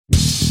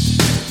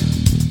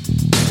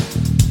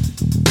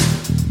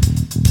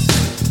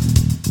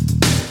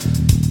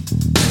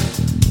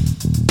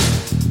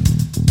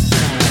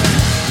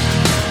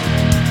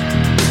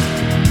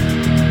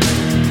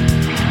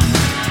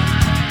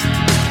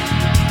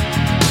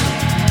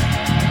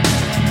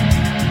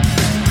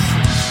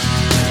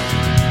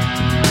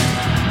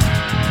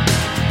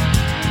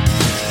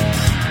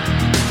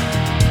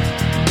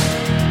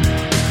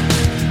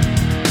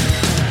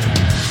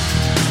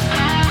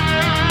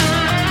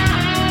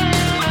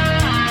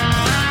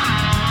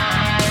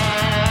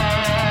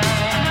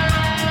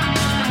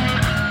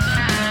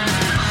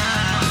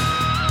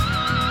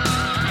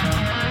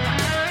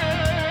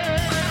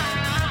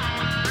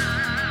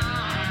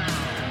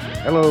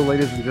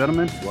ladies and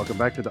gentlemen. Welcome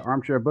back to the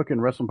Armchair Book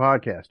and Wrestling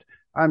Podcast.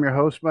 I'm your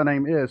host. My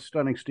name is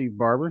Stunning Steve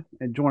Barber,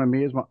 and joining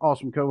me as my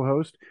awesome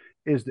co-host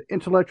is the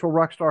intellectual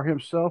rock star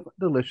himself,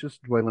 Delicious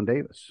Dwaylon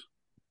Davis.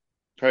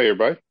 Hey,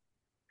 everybody.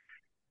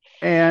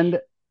 And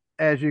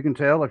as you can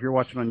tell, if you're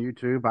watching on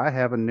YouTube, I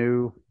have a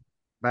new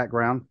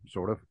background,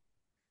 sort of.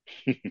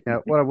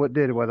 What I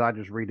did was I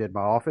just redid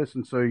my office,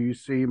 and so you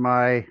see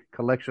my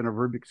collection of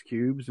Rubik's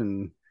cubes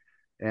and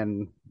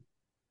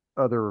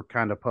other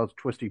kind of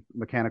twisty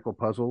mechanical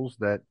puzzles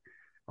that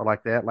are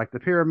like that, like the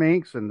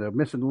Pyraminx and the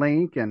Missing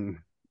Link and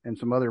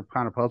some other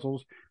kind of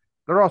puzzles.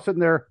 They're all sitting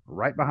there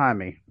right behind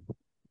me.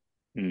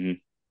 Hmm.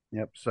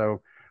 Yep.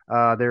 So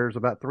there's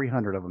about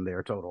 300 of them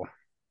there total.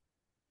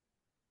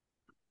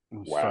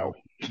 Wow.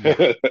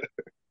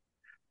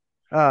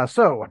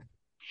 So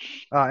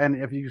yeah.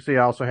 And if you see,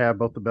 I also have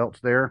both the belts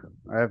there.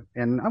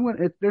 And I'm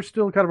going. There's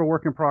still kind of a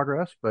work in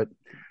progress,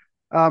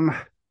 um,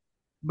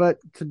 but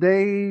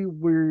today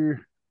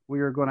we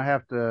are going to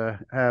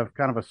have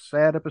kind of a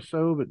sad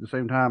episode, but at the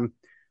same time,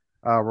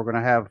 we're going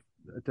to have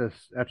this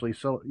actually,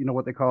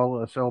 what they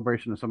call a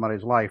celebration of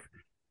somebody's life.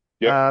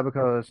 Yep.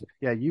 Because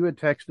yeah, you had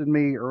texted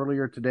me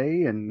earlier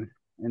today and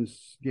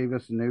gave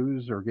us the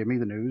news or gave me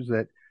the news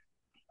that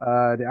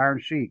the Iron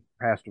Sheik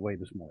passed away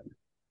this morning.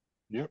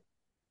 Yep.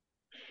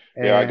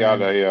 Yeah, I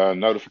got And a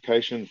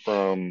notification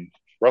from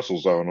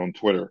WrestleZone on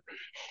Twitter,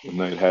 and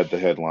they had the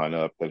headline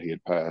up that he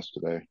had passed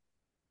today.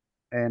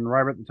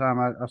 right at the time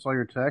I saw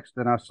your text,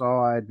 and I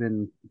saw I had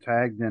been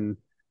tagged in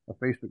a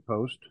Facebook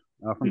post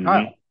from Hmm.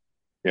 Kyle.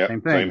 Yep.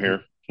 Same Same thing,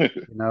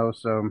 here.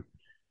 so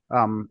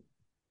um,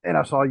 and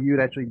I saw you'd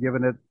actually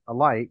given it a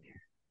like,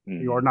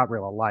 or Hmm. not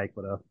really a like,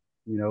 but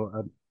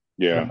an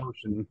Yeah.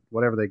 emotion,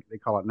 whatever they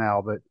call it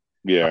now. But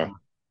Yeah. um,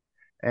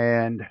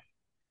 and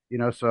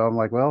so I'm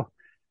like, well,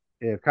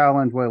 if Kyle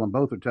and Whalen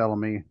both are telling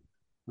me,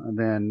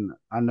 then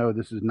I know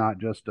this is not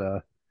just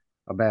a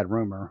bad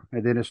rumor.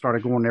 And then it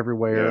started going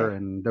everywhere Yeah.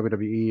 and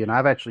WWE, and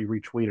I've actually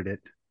retweeted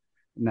it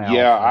now.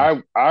 Yeah.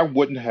 So I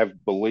wouldn't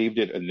have believed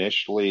it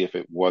initially if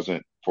it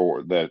wasn't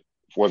for that.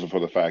 If it wasn't for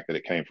the fact that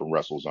it came from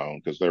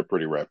WrestleZone because they're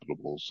pretty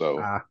reputable.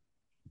 I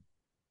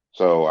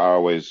So I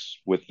always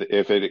if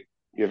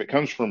it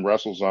comes from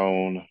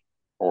WrestleZone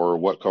or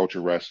What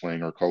Culture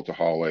Wrestling or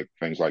Cultaholic,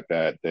 things like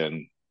that,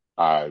 then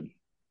I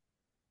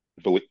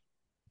believe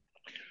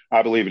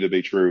I believe it to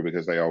be true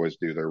because they always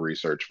do their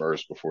research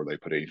first before they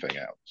put anything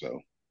out. So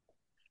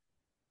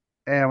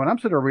and when I'm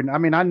sitting there reading, I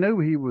mean, I knew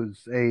he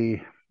was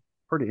a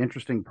pretty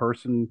interesting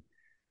person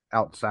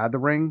outside the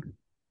ring,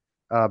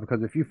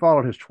 because if you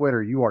followed his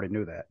Twitter, you already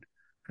knew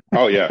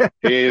oh yeah,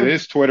 that.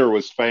 his Twitter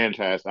was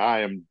fantastic.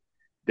 I am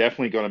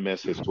definitely going to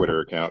miss his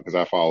Twitter account because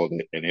I followed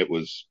it and it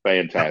was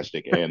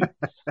fantastic. And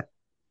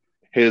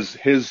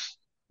his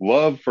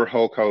love for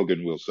Hulk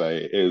Hogan, we'll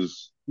say,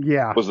 is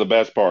Yeah, was the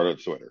best part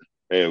of Twitter.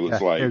 It was yeah,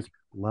 like his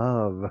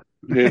love.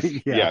 his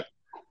Yeah, yeah.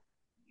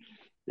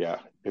 Yeah.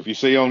 If you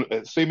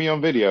see me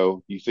on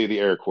video, you see the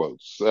air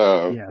quotes.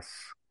 yes,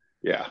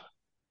 Yeah.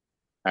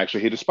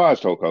 Actually, he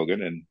despised Hulk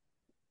Hogan and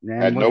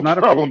and had was no not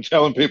a. problem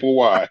telling people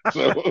why.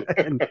 So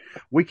And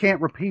we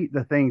can't repeat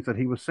the things that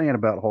he was saying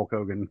about Hulk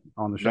Hogan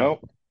on the show.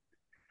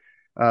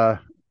 no. Uh,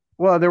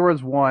 well, there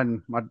was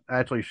one I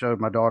actually showed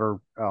my daughter,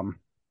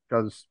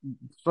 because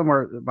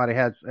somewhere somebody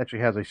has actually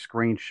has a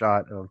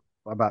screenshot of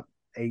about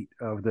 8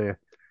 of the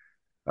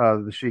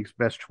Sheik's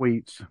best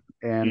tweets,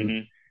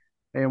 and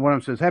Hmm. one of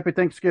them says "Happy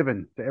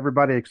Thanksgiving" to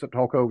everybody except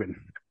Hulk Hogan.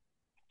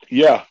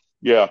 Yeah.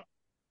 Yeah.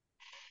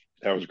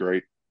 That was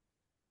great.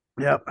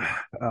 Yep.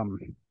 Um,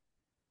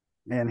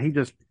 and he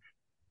just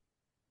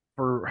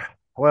for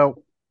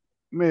well,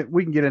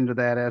 we can get into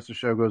that as the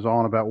show goes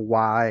on about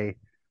why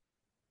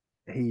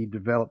he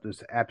developed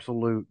this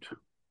absolute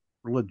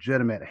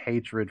legitimate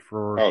hatred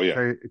for Oh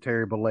yeah.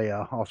 Terry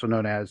Bollea, also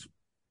known as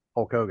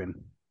Hulk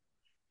Hogan,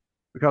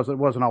 because it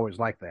wasn't always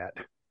like that.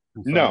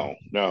 And so, No,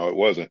 no, it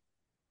wasn't.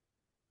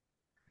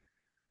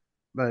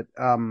 but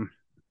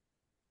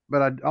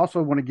but I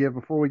also want to give,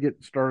 before we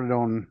get started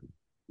on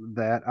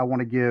that, I want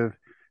to give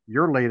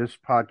your latest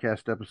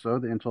podcast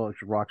episode, the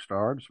Intellectual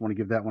Rockstar. I just want to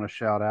give that one a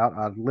shout out.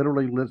 I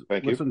literally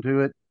Thank you. listened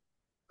to it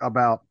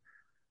about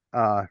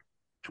uh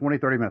 20,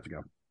 30 minutes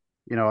ago.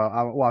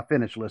 I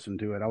finished listening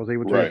to it. I was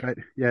able to, in Right. fact,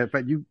 yeah, in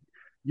fact, you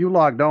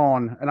logged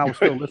on and I was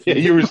still Yeah, listening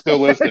you were to still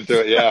listening to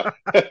it. it. Yeah.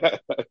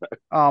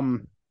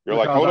 You're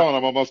like, Because hold on,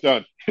 I'm almost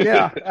done.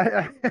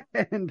 yeah,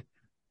 and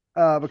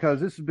because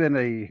this has been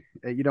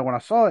when I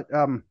saw it,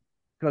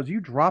 because you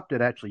dropped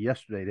it actually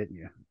yesterday, didn't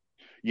you?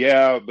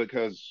 Yeah,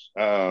 because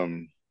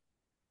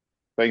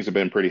things have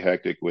been pretty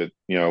hectic with,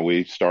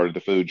 we started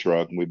the food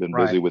truck and we've been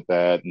Right. busy with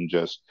that and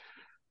just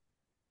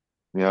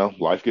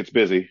life gets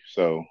busy.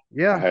 So I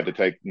Yeah. had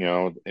to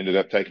ended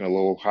up taking a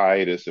little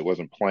hiatus. It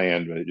wasn't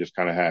planned, but it just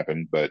kind of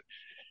happened. But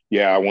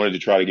yeah, I wanted to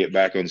try to get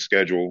back on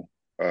schedule.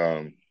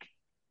 Um,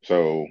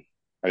 so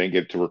I didn't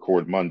get to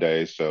record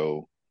Monday.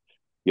 So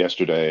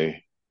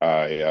yesterday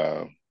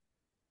I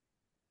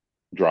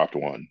dropped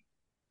one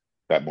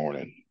that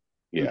morning.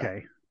 Yeah.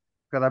 Okay.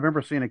 Because I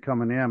remember seeing it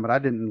coming in, but I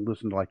didn't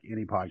listen to like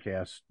any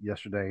podcast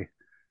yesterday.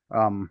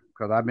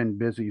 because I've been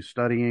busy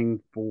studying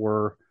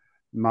for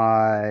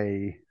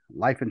my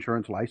life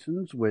insurance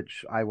license,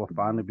 which I will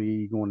finally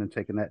be going and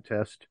taking that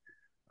test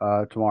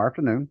tomorrow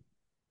afternoon.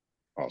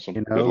 Awesome.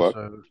 You Good know, luck.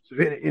 so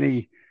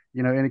any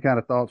any kind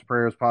of thoughts,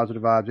 prayers,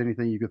 positive vibes,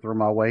 anything you could throw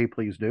my way,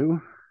 please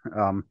do.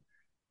 Um,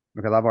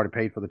 because I've already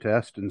paid for the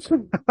test, and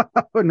so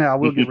now I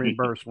will get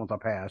reimbursed once I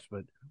pass.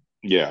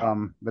 Yeah.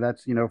 But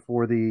that's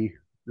for the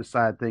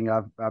side thing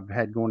I've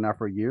had going now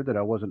for a year that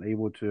I wasn't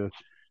able to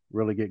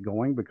really get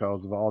going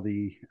because of all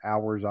the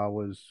hours I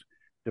was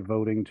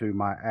devoting to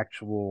my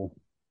actual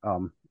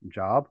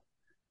job.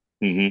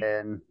 Hmm.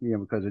 And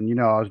because I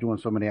was doing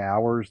so many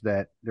hours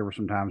that there were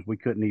some times we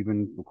couldn't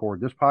even record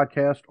this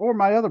podcast or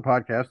my other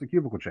podcast, the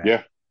Cubicle Chat.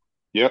 Yeah.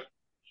 Yep.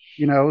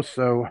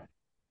 So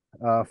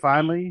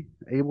finally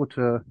able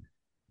to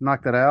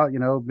knock that out.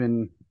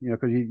 Been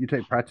because you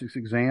take practice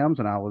exams,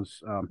 and I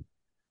was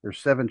there's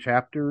 7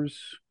 chapters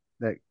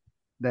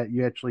that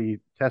you actually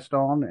test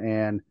on,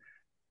 and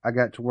I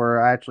got to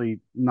where I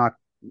actually knocked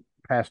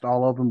past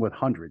all of them with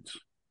hundreds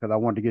because I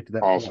wanted to get to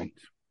that Awesome. point.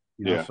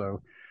 Yeah.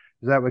 So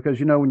is that because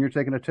when you're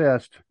taking a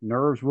test,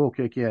 nerves will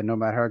kick in no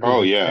matter how good Oh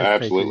of a yeah,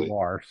 test taker you absolutely.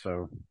 are.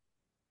 So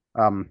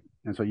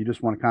and so you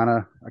just want to kind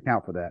of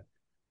account for that.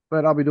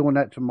 But I'll be doing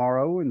that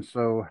tomorrow, and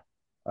so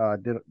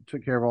did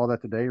took care of all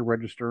that today,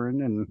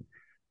 registering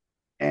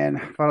and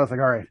finally I was like,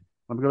 all right,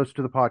 let me go listen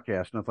to the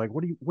podcast. And I was like,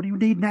 what do you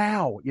need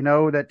now?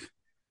 That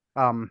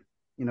um,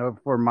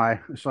 for my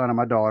son and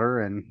my daughter,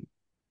 and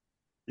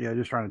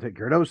just trying to take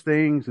care of those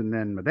things. And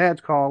then my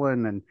dad's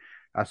calling, and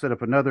I set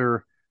up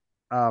another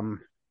um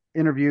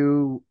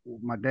interview.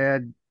 My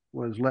dad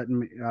was letting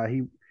me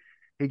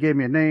he gave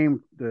me a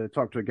name to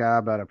talk to a guy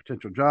about a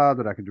potential job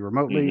that I could do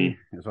remotely.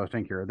 Hmm. And so I was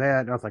taking care of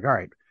that. And I was like, all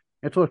right,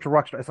 intellectual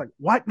rock star. It's like,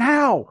 what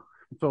now?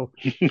 So,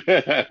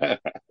 what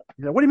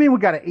do you mean we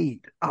got to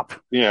eat? Up,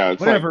 Yeah,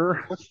 it's like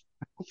whatever.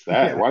 what's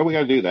that? Yeah. Why do we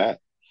got to do that?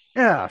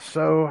 Yeah.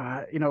 So,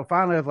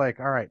 finally I was like,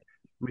 all right,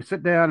 let me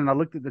sit down. And I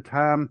looked at the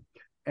time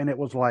and it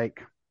was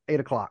like 8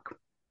 o'clock.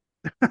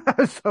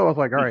 So I was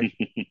like, all right,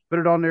 put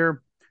it on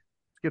there,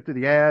 skip through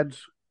the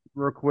ads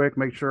real quick,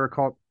 make sure I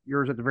caught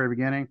yours at the very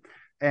beginning.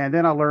 And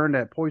then I learned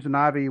that poison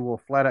ivy will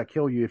flat out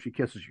kill you if she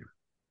kisses you.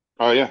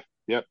 Oh yeah.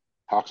 Yep.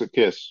 Toxic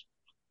kiss.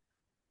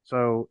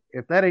 So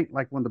if that ain't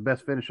like one of the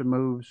best finishing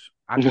moves,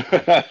 I don't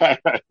know.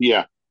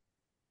 Yeah.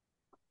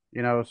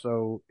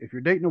 So if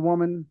you're dating a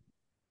woman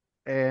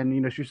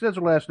and she says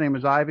her last name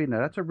is Ivy, now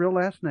that's a real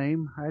last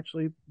name. I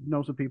actually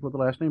know some people with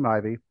the last name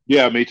Ivy.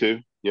 Yeah, me too.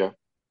 Yeah,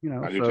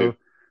 I do too.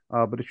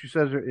 So but if she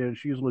says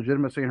she's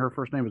legitimate saying her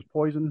first name is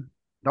Poison,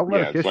 don't let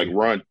her Yeah, it's kiss like you.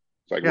 run.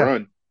 It's like Yeah,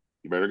 run.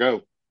 You better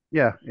go.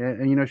 yeah,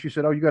 and she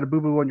said, "Oh, you got a boo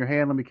boo on your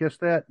hand. Let me kiss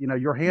that."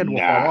 Your hand will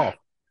fall Nah. off.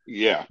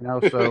 Yeah.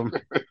 So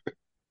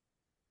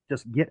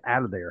just get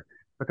out of there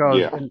because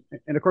Yeah.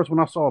 and of course when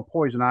I saw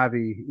Poison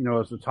Ivy,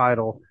 as the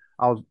title,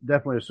 I was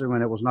definitely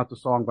assuming it was not the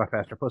song by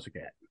Faster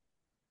Pussycat.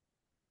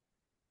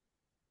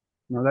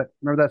 Remember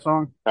that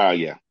song? Yeah.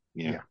 Yeah.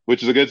 Yeah.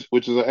 Which is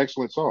an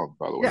excellent song,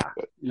 by the way. Yeah.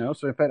 But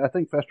So in fact I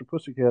think Faster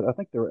Pussycat, I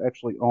think they were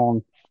actually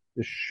on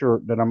this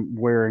shirt that I'm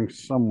wearing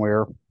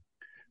somewhere.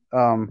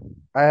 For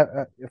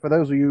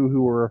those of you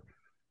who are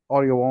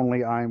audio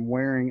only, I'm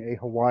wearing a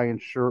Hawaiian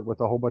shirt with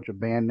a whole bunch of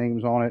band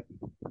names on it,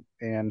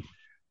 and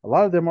a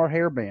lot of them are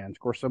hair bands. Of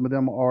course, some of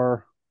them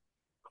are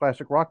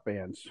classic rock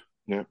bands.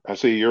 yeah, I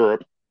see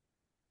Europe.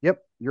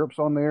 Yep, Europe's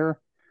on there.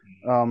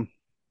 Um,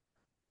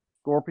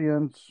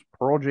 Scorpions,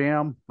 Pearl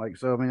Jam. Like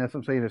so, I mean that's what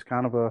I'm saying. It's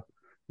kind of a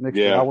mix,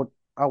 but Yeah.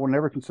 I would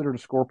never consider the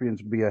Scorpions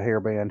to be a hair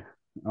band.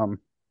 Um,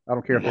 I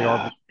don't care if they are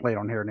Nah. played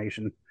on Hair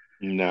Nation.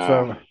 Nah.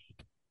 So,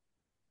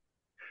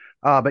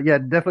 but yeah,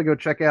 definitely go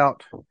check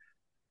out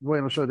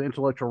William Show, the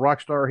intellectual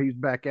rock star. He's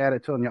back at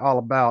it, telling you all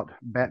about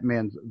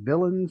Batman's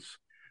villains,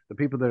 the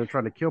people that are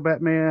trying to kill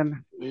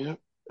Batman. Yeah.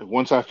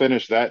 Once I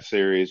finish that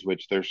series,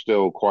 which there's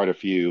still quite a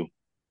few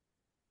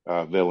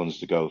villains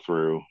to go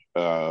through,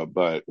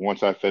 but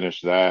once I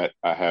finish that,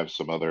 I have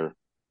some other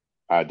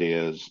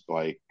ideas,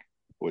 like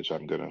which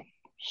I'm gonna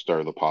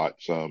stir the pot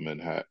some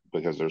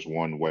because there's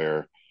one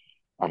where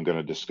I'm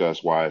gonna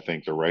discuss why I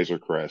think the Razor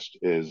Crest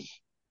is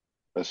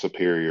a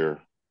superior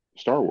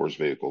Star Wars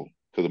vehicle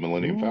to the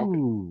Millennium Falcon.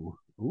 Ooh,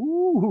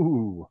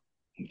 ooh,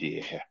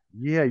 Yeah.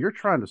 yeah, you're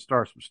trying to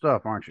start some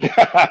stuff, aren't you?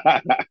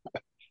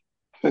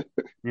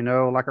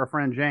 Like our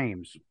friend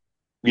James.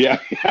 Yeah.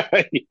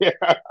 Yeah.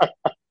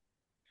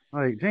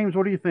 Like, James,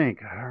 what do you think?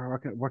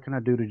 What can I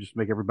do to just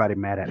make everybody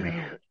mad at me?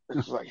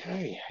 It's like,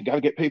 hey, I got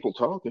to get people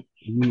talking.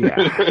 Yeah.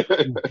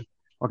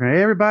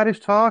 Okay, everybody's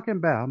talking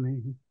about me.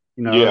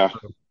 Yeah.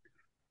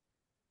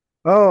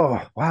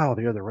 Oh, wow,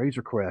 the other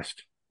Razor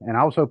Quest. And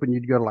I was hoping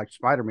you'd go to like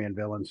Spider-Man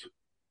villains.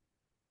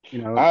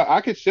 You know, I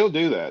could still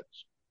do that.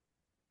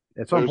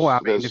 at some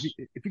point, I mean, There's,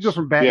 if you go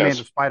from Batman to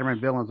yes. Spider-Man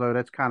villains, though,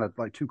 that's kind of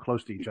like too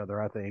close to each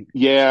other, I think.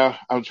 Yeah.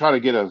 I'm trying to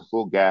get a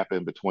little gap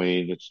in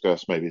between,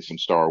 discuss maybe some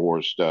Star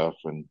Wars stuff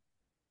and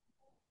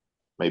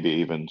maybe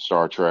even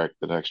Star Trek,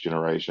 The Next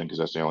Generation, because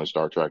that's the only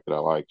Star Trek that I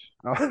liked.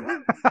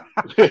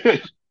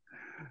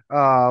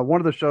 One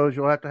of the shows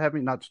you'll have to have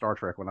me, not Star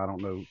Trek one. I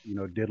don't know,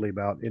 diddly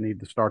about any of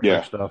the Star Trek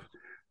Yeah, stuff.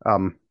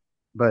 Um,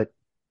 but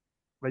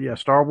but yeah,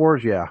 Star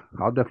Wars, yeah,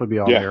 I'll definitely be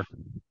on yeah, there.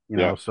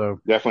 yeah. So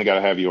Definitely got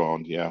to have you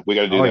on. Yeah, we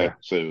got to do oh that yeah,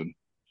 soon.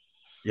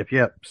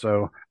 yep.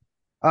 So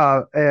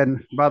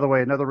and by the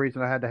way, another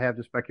reason I had to have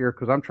this back here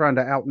because I'm trying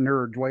to out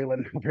nerd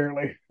Dwaylen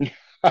apparently.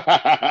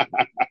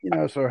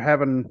 So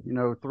having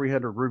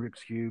 300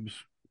 Rubik's cubes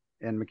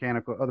and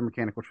mechanical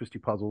twisty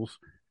puzzles,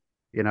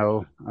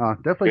 Yeah,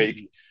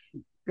 definitely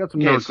got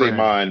some you can't nerd see cred.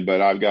 mine,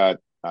 but I've got,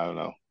 I don't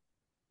know,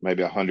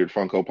 maybe 100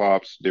 Funko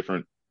Pops,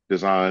 different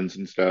designs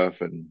and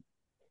stuff, and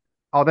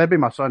Oh, that'd be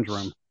my son's s-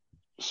 room.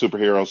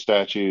 superhero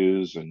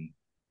statues and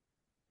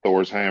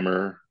Thor's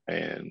hammer,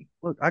 and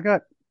Look, I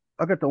got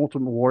the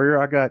Ultimate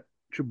Warrior. I got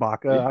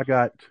Chewbacca. yeah, I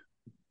got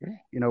yeah,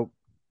 you know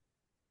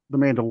the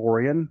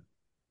Mandalorian.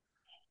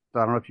 So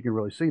I don't know if you can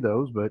really see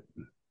those, but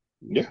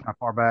yeah, kind of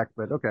far back.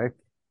 But okay.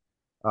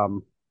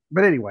 Um,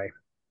 but anyway,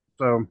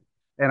 so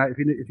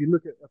if you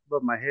look at up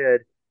above my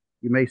head,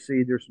 you may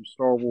see there's some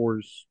Star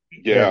Wars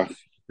yeah. heads.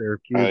 They're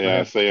cubes. I Yeah, I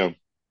have see them.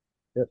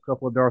 a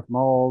couple of Darth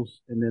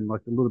Mauls, and then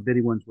like the little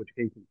bitty ones which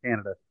came from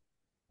Canada.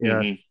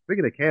 Yeah. Hmm.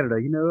 Speaking of Canada,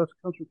 who else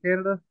comes from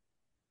Canada?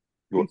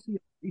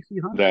 BC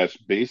Hunter. That's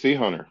BC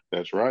Hunter.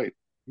 That's right.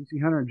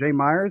 BC Hunter and Jay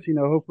Myers.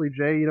 Hopefully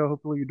Jay,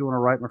 hopefully you're doing all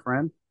right, my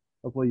friend.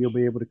 Hopefully you'll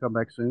be able to come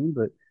back soon.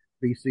 But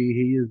BC,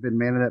 he has been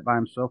manning that by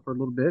himself for a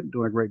little bit,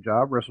 doing a great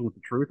job wrestling with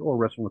the truth or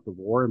wrestling with the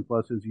war. And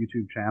plus his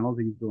YouTube channels,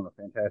 he's doing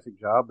a fantastic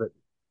job. But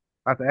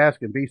I have to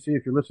ask him, BC,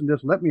 if you're listening to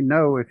this, let me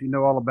know if you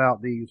know all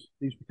about these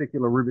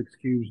particular Rubik's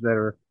cubes that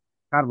are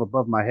kind of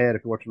above my head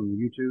if you're watching on the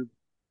YouTube.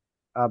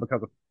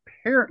 Because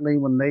apparently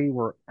when they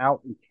were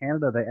out in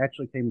Canada, they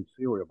actually came in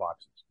cereal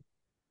boxes.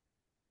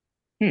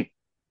 Hmm,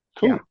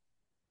 Yeah,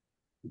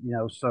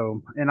 cool.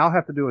 so and I'll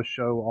have to do a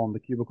show on the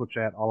cubicle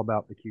chat all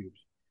about the cubes.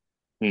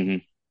 Hmm.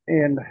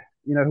 And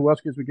who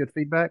else gives me good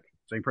feedback?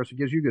 Same person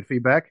gives you good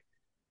feedback,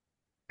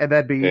 and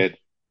that'd be Ted.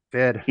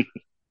 Ted.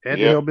 Ted the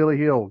Yep. Hillbilly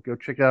Hill. Go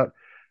check out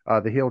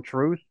the Hill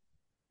Truth,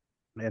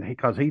 and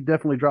because he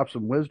definitely dropped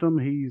some wisdom.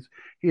 He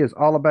is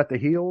all about the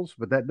heels,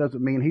 but that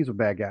doesn't mean he's a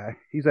bad guy.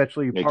 He's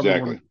actually probably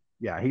one of Exactly.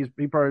 yeah,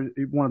 he probably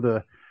one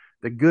of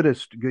the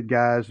goodest good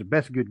guys, the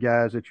best good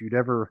guys that you'd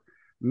ever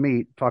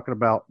meet. Talking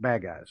about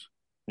bad guys.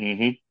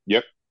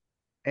 Yep.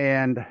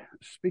 And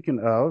speaking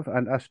of,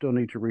 I still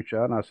need to reach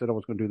out, and I said I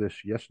was going to do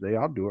this yesterday.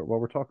 I'll do it while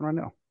we're talking right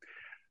now.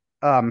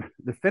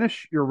 The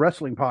Finish Your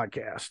Wrestling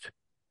podcast.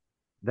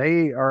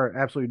 They are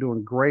absolutely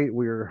doing great.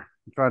 We're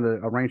trying to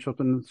arrange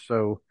something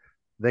so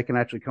they can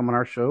actually come on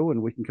our show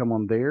and we can come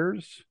on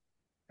theirs.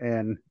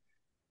 And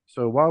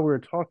so while we're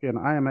talking,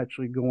 I am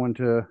actually going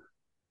to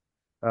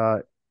uh,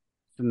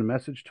 send a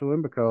message to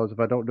him because if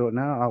I don't do it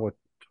now, I would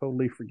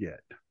totally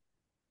forget.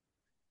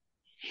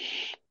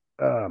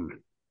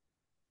 Um,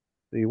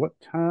 see what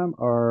time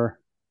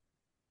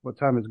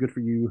is good for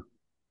you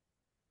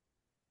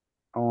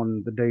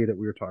on the day that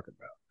we were talking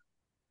about.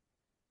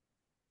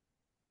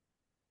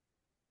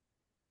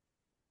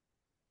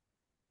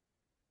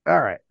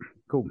 All right,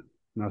 cool.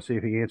 And I'll see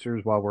if he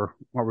answers while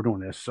we're doing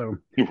this. So,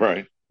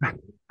 Right.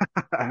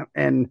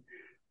 and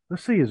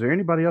let's see, is there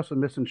anybody else I'm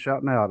missing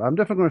shouting out? I'm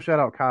definitely going to shout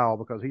out Kyle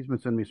because he's been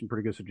sending me some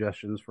pretty good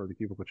suggestions for the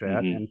cubicle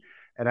chat. Hmm.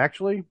 And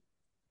actually,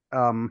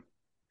 um,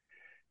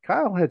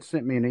 Kyle had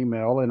sent me an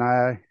email, and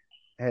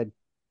had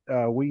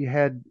we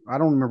had I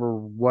don't remember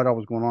what I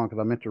was going on because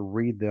I meant to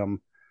read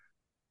them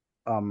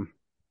um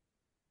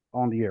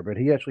on the air, but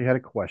he actually had a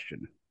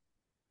question,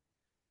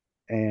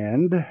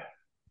 and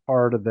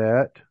part of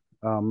that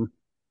um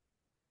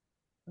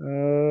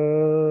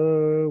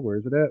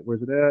where's it at?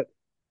 Where's it at?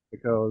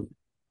 Because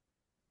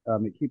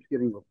it keeps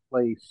getting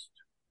replaced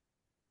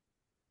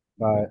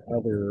by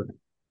other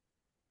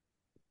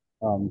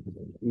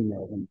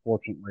emails,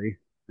 unfortunately.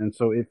 And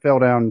so it fell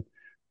down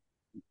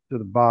to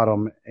the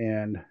bottom,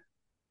 and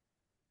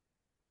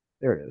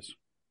there it is.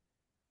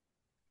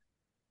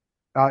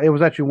 It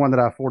was actually one that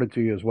I forwarded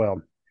to you as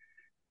well.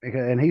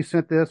 And he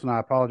sent this, and I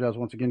apologize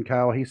once again,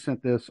 Kyle. He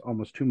sent this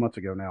almost 2 months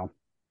ago now.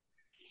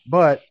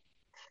 But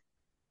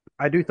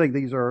I do think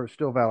these are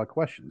still valid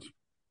questions.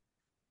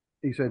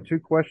 He said two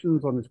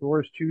questions on this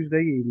glorious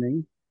Tuesday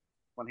evening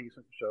when he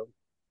sent the show.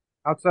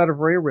 Outside of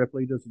Rhea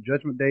Ripley, does the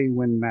Judgment Day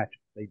win matches?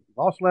 They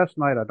lost last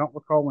night. I don't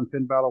recall when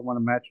Finn Balor won a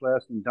match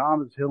last, and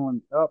Dom is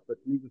healing up, but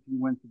neither of you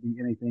wins to be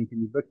anything. Can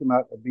you book them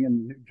out of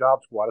being the new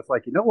job squad? It's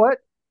like, you know what?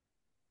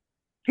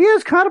 He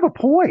has kind of a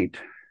point.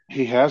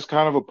 He has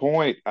kind of a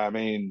point. I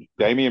mean,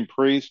 Damian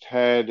Priest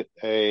had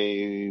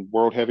a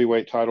world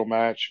heavyweight title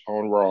match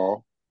on Raw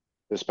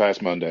this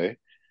past Monday. Of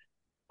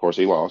course,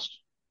 he lost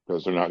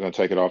because they're not going to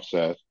take it off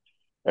Seth.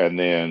 And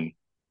then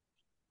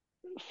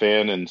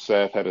Finn and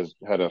Seth had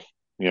a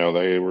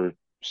they were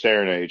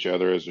staring at each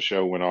other as the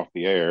show went off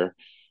the air.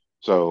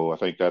 So I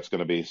think that's going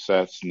to be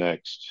Seth's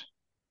next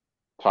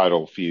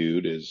title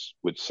feud is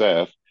with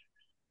Seth.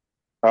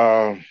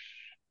 Uh,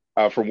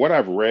 from what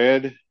I've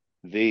read,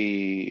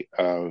 the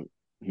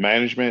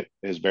management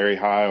is very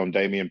high on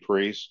Damian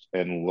Priest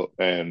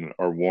and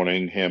are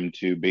wanting him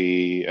to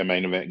be a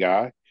main event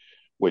guy,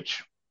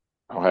 which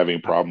I don't have any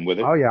problem with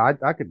it. Oh yeah,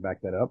 I could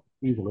back that up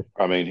easily.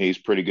 I mean, he's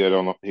pretty good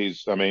on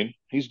I mean,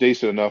 he's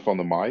decent enough on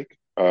the mic.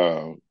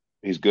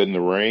 He's good in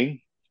the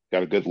ring,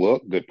 got a good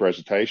look, good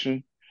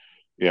presentation,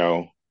 you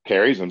know,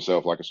 carries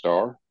himself like a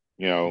star,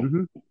 you know,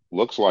 Hmm.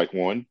 looks like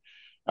one.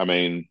 I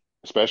mean,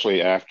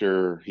 especially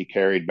after he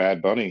carried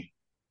Bad Bunny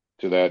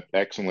to that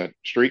excellent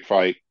street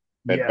fight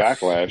at Yes,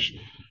 Backlash,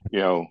 you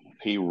know,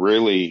 he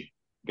really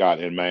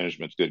got in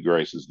management's good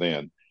graces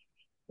then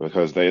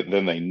because they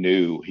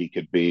knew he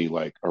could be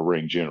like a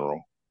ring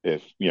general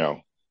if, you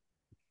know,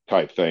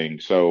 type thing.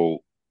 So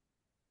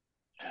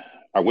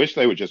I wish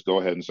they would just go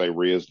ahead and say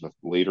Rhea's the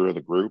leader of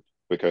the group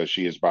because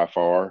she is by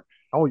far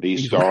oh the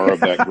easily. star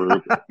of that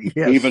group.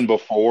 Yes, Even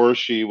before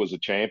she was a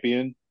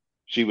champion,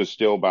 she was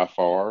still by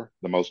far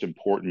the most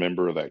important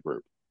member of that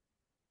group.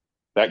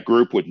 That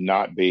group would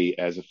not be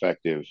as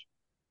effective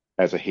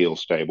as a heel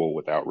stable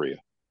without Rhea.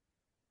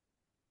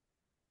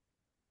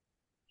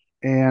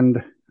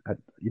 and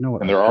you know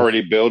what? And I just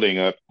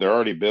they're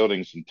already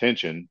building some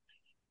tension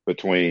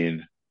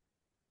between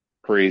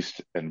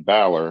Priest and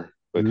Balor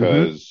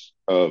hmm because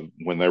of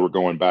when they were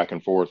going back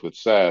and forth with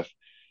Seth.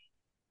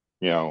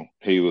 You know,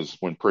 he was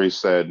when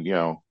Priest said, you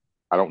know,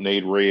 I don't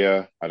need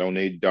Rhea, I don't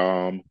need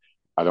Dom,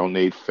 I don't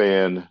need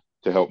Finn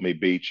to help me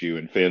beat you.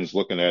 And Finn's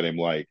looking at him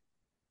like,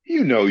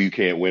 you know, you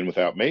can't win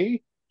without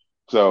me.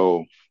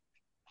 So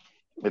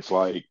it's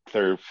like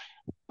they're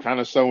kind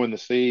of sowing the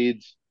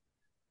seeds,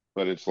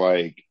 but it's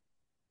like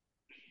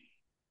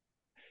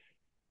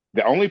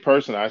the only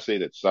person I see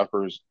that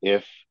suffers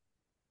if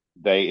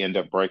they end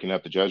up breaking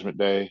up the Judgment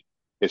Day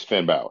is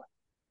Finn Balor.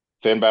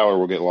 Finn Balor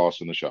will get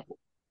lost in the shuffle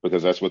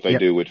because that's what they yep.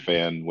 do with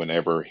Finn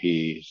whenever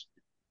he's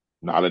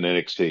not in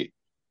NXT.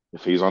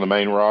 If he's on the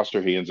main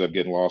roster, he ends up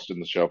getting lost in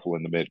the shuffle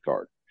in the mid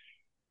card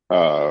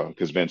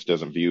because Vince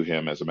doesn't view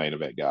him as a main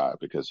event guy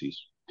because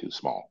he's too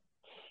small.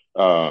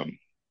 Um,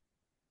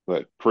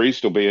 but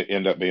Priest will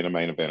end up being a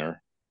main eventer.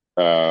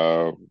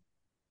 Uh,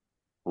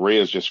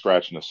 Rhea's just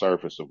scratching the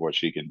surface of what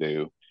she can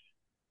do.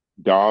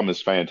 Dom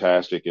is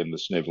fantastic in the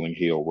sniveling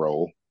heel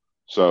role.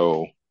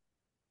 So,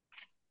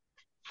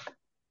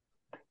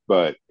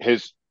 but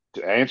his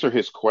to answer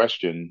his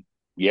question,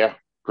 yeah,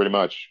 pretty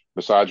much.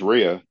 Besides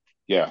Rhea,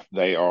 yeah,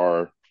 they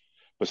are.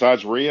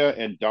 Besides Rhea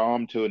and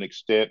Dom to an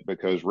extent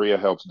because Rhea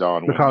helps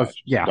Don win Because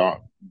matches. yeah, Dom,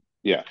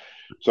 yeah.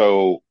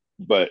 So,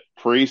 but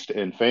Priest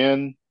and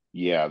Finn,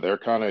 yeah, they're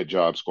kind of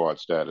job squad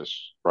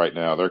status right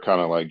now. They're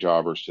kind of like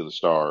jobbers to the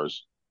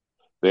stars.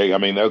 I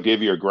mean, they'll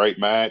give you a great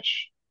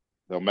match.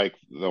 They'll make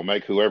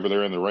whoever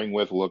they're in the ring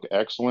with look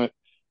excellent,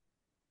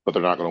 but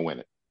they're not going to win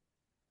it.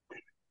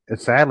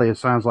 sadly it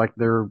sounds like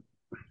they're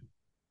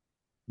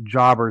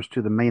jobbers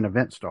to the main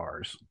event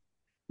stars,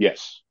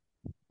 Yes,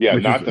 yeah,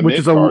 which is not the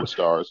mid card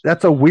stars.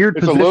 that's a weird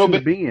It's a little position to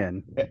bit. be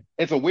in.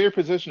 It's a weird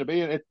position to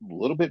be in. It's a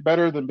little bit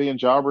better than being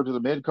jobber to the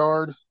mid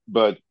card,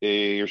 but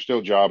you're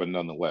still jobbing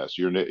nonetheless.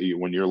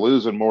 When you're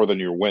losing more than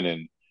you're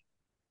winning,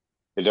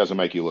 it doesn't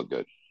make you look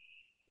good.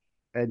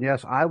 And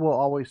yes, I will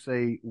always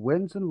say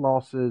wins and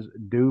losses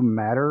do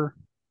matter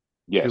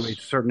to a Yes,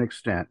 certain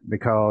extent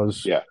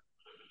because yeah.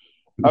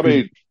 I because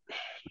mean,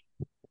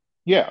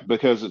 yeah,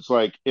 because it's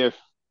like if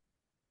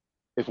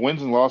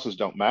wins and losses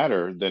don't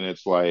matter, then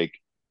it's like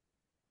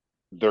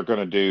they're going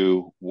to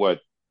do what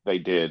they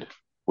did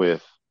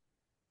with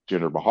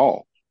Jinder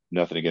Mahal.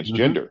 Nothing against mhm,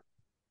 Jinder.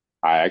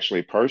 I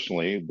actually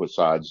personally,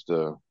 besides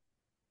the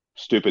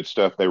stupid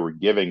stuff they were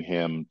giving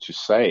him to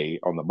say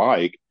on the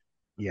mic,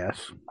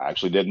 yes, I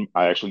actually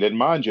didn't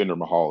mind Jinder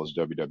Mahal as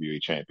WWE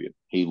champion.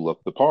 He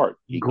looked the part.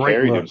 He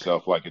great carried look.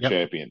 himself like a Yep,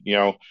 champion. You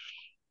know,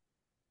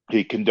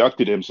 he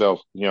conducted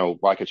himself, you know,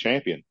 like a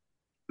champion.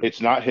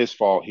 It's not his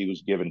fault he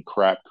was given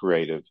crap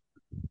creative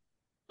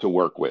to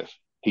work with.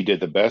 He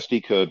did the best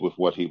he could with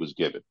what he was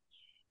given.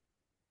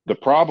 The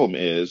problem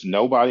is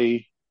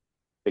nobody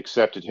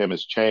accepted him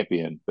as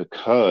champion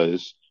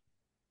because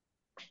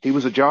he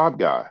was a job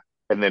guy.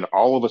 And then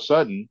all of a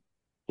sudden,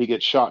 he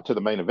gets shot to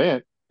the main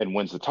event and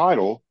wins the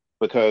title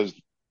because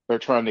they're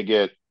trying to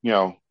get, you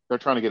know, they're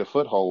trying to get a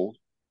foothold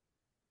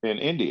in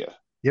India.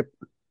 yep.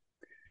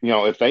 You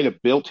know, if they'd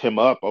have built him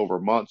up over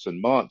months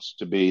and months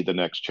to be the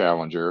next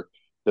challenger,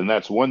 then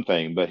that's one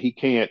thing. But he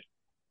can't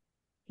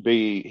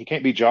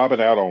be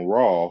jobbing out on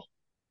Raw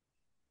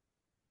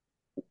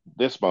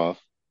this month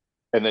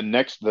and then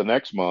the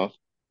next month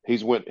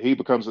he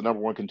becomes the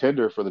number one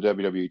contender for the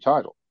WWE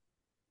title.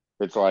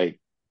 It's like,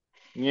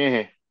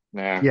 yeah,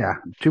 nah. Yeah,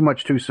 too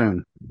much too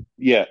soon.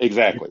 Yeah,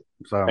 exactly.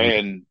 So,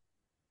 And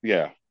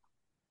yeah,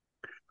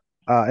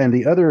 and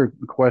the other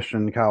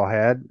question Kyle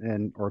had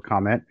and or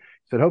comment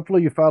said,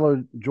 hopefully you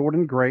followed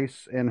Jordan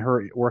Grace and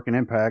her work in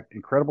Impact.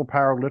 Incredible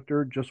power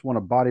lifter, just won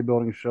a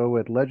bodybuilding show,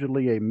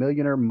 allegedly a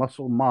millionaire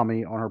muscle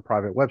mommy on her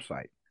private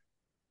website,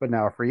 but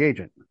now a free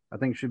agent. I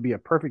think should be a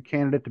perfect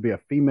candidate to be a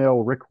female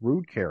Rick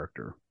Rude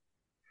character.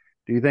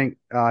 Do you think,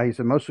 he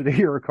said, most of the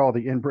year are called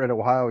the inbred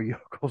Ohio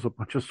yokels, a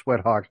bunch of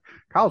sweat hogs.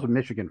 Kyle's a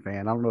Michigan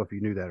fan. I don't know if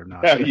you knew that or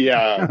not.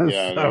 yeah,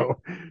 I know.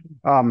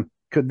 So,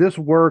 could this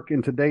work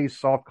in today's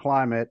soft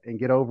climate and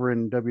get over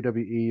in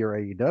WWE or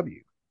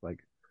AEW? Like,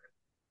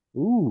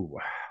 Ooh,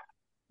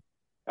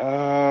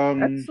 Um,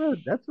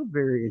 that's a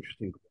very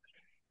interesting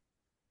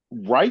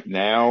right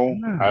now,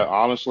 I question.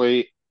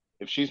 honestly,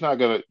 if she's not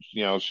gonna,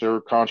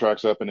 her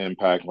contract's up in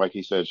Impact, like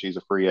he said, she's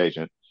a free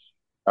agent.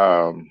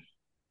 Um,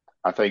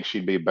 I think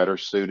she'd be better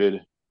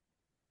suited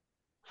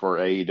for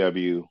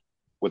AEW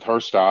with her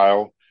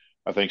style.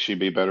 I think she'd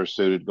be better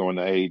suited going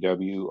to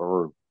AEW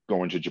or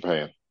going to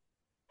Japan.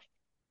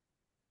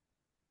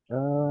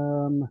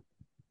 Um,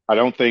 I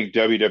don't think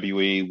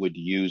WWE would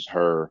use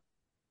her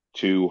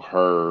to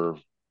her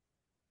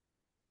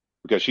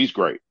because she's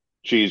great.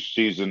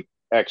 She's an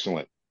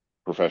excellent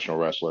professional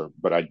wrestler,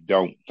 but I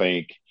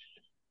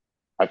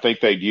think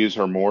they'd use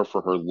her more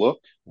for her look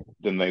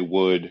than they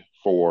would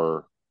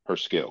for her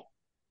skill,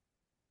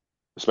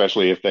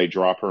 especially if they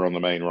drop her on the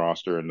main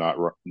roster and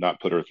not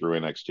put her through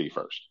NXT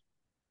first.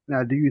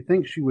 Now, do you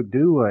think she would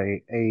do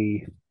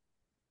a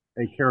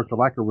character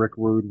like a Rick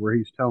Rude where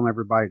he's telling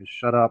everybody to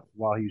shut up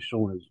while he's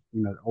showing his,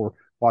 or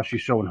while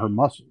she's showing her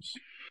muscles?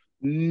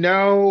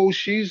 No,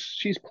 she's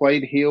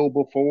played heel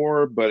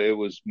before, but it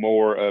was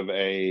more of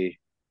a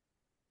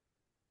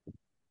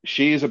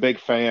she's a big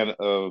fan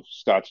of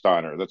Scott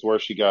Steiner. That's where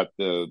she got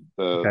the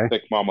Okay.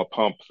 Thick Mama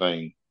Pump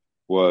thing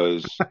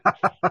was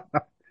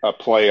a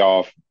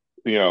playoff,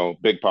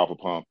 Big Papa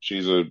Pump.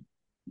 She's a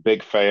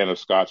big fan of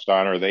Scott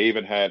Steiner. They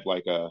even had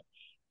like a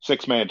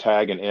six-man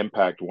tag in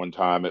Impact one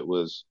time. It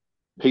was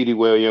Petey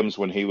Williams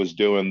when he was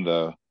doing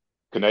the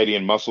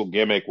Canadian muscle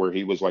gimmick where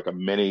he was like a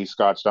mini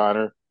Scott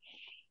Steiner.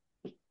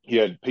 He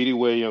had Petey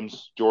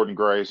Williams, Jordan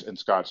Grace, and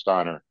Scott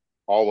Steiner.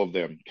 All of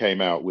them came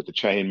out with the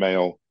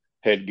chainmail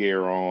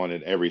headgear on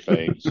and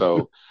everything.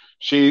 So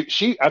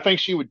I think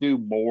she would do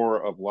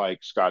more of like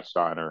Scott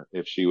Steiner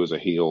if she was a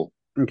heel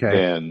Okay.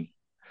 than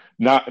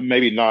not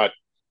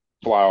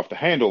fly off the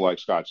handle like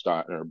Scott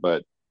Steiner,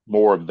 but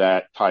more of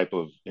that type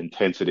of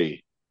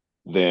intensity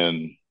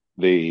than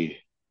the,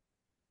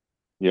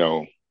 you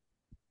know,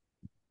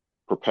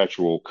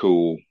 perpetual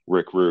cool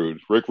Rick Rude.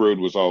 Rick Rude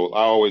was all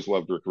I always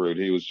loved Rick Rude.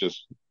 He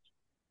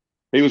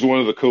was one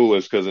of the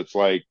coolest because it's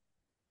like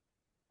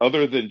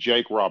other than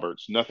Jake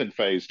Roberts, nothing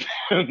phased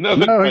nothing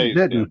No, he phased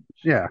didn't. him.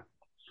 Yeah.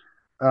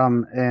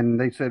 And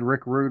they said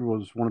Rick Rude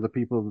was one of the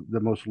people, the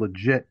most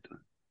legit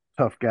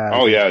tough guys.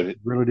 Oh They yeah,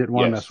 really didn't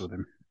want to mess yes. with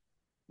him.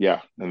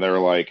 Yeah. And they're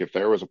like, if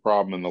there was a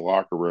problem in the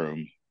locker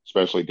room,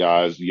 especially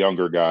guys,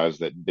 younger guys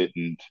that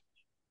didn't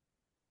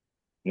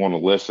want to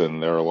listen,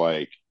 they're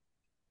like,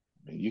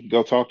 you can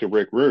go talk to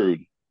Rick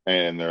Rude.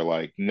 And they're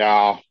like,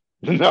 no,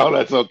 no,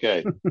 that's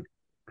okay.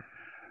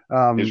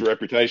 His Um,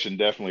 reputation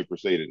definitely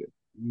preceded it.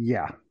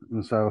 yeah.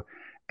 And so,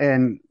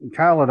 and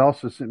Kyle had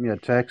also sent me a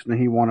text and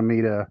he wanted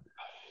me to,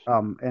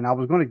 and I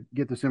was going to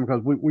get this in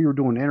because we were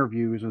doing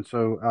interviews. And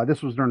so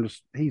this was during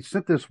this, he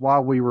sent this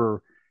while we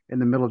were in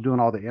the middle of doing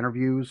all the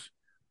interviews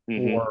Hmm.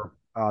 for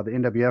the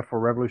NWF for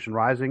Revolution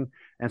Rising.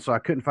 And so I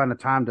couldn't find the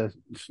time to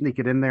sneak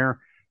it in there.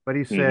 But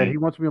he said Hmm. he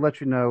wants me to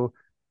let you know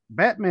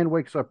Batman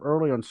wakes up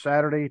early on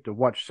Saturday to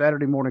watch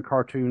Saturday morning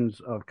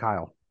cartoons of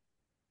Kyle.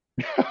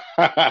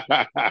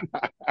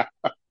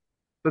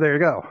 So there you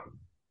go.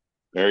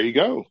 There you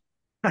go.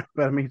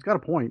 But I mean, he's got a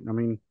point. I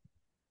mean,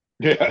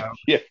 Yeah. uh,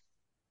 Yeah.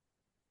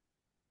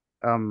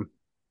 um,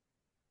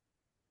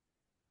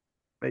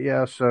 but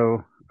yeah,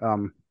 so,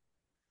 but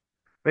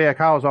yeah,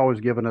 Kyle's always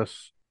given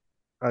us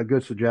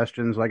good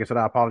suggestions. Like I said,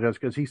 I apologize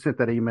because he sent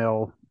that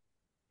email,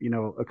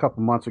 a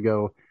couple months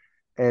ago,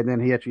 and then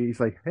he's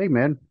like, "Hey,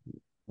 man,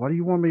 why do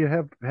you want me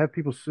to have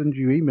people send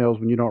you emails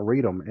when you don't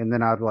read them?" And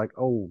then I'd be like,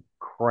 "Oh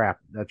crap,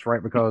 that's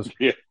right," because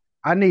Yeah.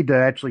 I need to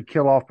actually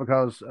kill off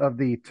because of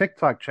the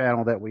TikTok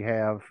channel that we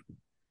have.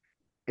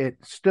 It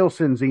still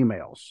sends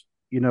emails.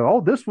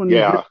 Oh, this one you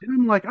did. Yeah.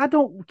 And I'm like, I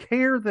don't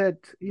care that.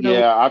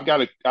 Yeah. I've got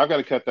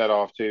to cut that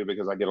off too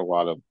because I get a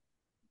lot of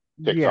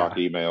TikTok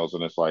Yeah, emails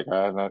and it's like,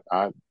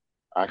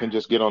 I can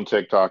just get on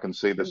TikTok and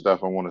see the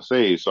stuff I want to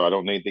see. So I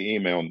don't need the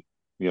email,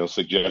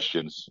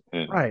 suggestions.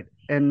 And right.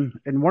 And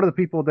one of the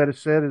people that has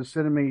said is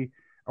sending me,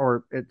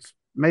 or it's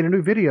made a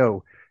new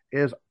video,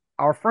 is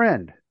our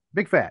friend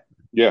Big Fat.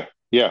 yeah.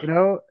 Yeah. you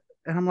know,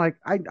 and I'm like,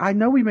 I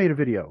know he made a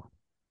video.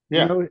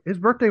 Yeah. His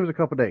birthday was a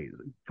couple days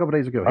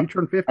ago. I, He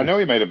turned I 50. know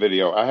he made a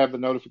video. I have the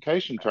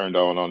notification turned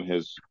on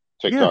his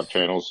TikTok Yes.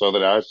 channel so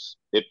that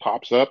it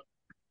pops up.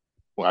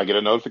 Well, I get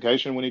a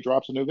notification when he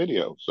drops a new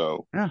video.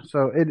 So Yeah.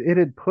 So it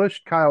had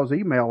pushed Kyle's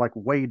email like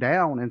way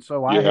down. And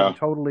so I had yeah.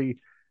 totally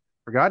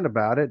forgotten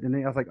about it. And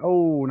then I was like,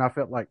 oh, and I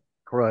felt like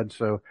crud.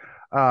 So,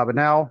 but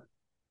now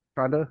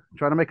trying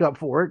to make up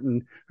for it.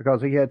 And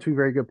because he had two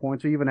very good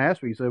points, he even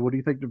asked me, he said, well, do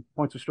you think the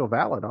points are still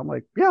valid? I'm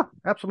like, yeah,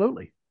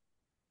 absolutely.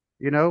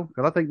 Because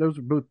I think those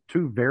are both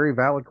two very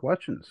valid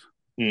questions.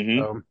 Hmm.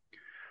 So,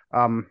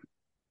 um,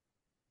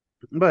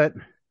 but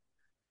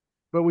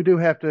we do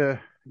have to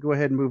go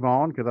ahead and move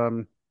on because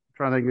I'm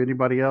trying to think of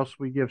anybody else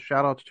we give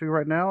shout outs to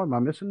right now. Am I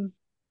missing?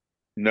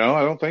 No,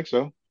 I don't think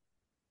so.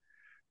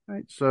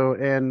 Right. So,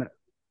 and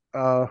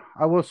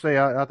I will say,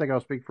 I think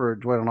I'll speak for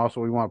Joel, and also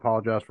we want to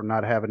apologize for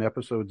not having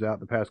episodes out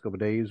the past couple of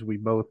days. We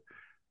both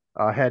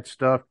had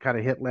stuff kind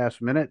of hit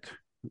last minute.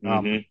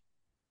 Um,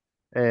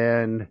 Hmm.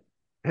 And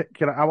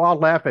I'll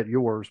laugh at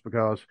yours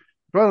because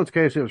Dwellin's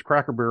case, it was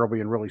Cracker Barrel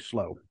being really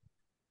slow.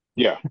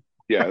 Yeah.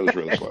 Yeah, it was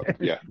really slow.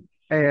 Yeah.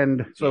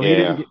 And so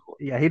Yeah.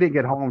 he didn't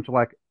get home till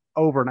like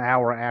over an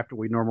hour after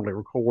we normally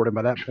record. And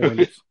by that point,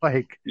 it's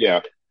like,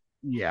 Yeah.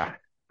 yeah,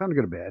 time to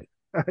go to bed,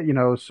 you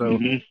know. So,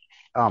 Hmm.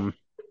 um,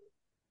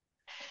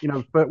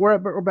 but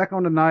we're back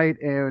on tonight,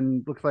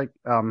 and looks like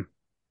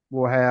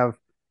we'll have.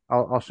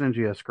 I'll send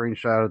you a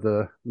screenshot of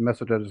the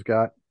message I just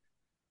got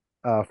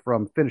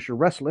from Finisher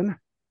Wrestling,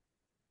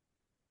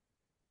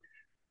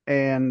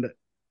 and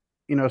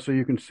so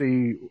you can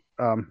see,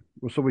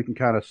 so we can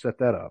kind of set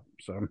that up.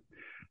 So,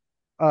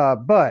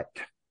 but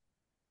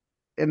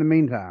in the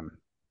meantime,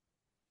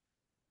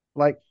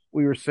 like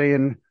we were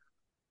saying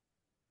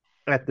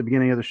at the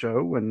beginning of the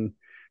show, and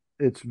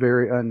it's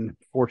very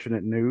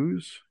unfortunate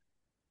news,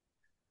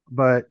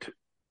 but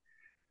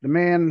the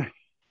man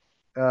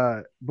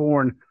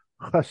born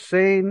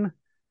Hussein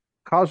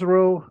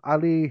Khosrow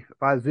Ali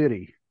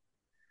Vaziri.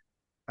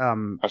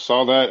 Um, I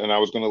saw that and I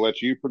was going to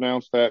let you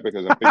pronounce that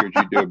because I figured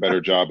you'd do a better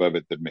job of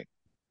it than me.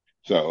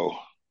 So,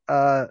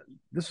 uh,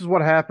 this is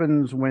what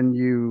happens when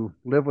you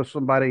live with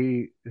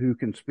somebody who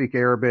can speak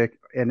Arabic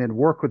and then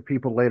work with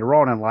people later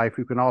on in life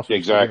who can also speak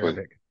exactly.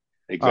 Arabic.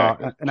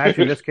 Exactly. And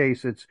actually, in this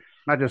case, it's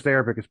not just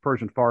Arabic; it's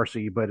Persian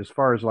Farsi. But as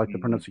far as like the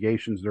Hmm.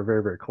 pronunciations, they're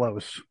very, very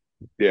close.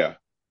 Yeah.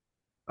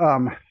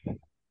 Um,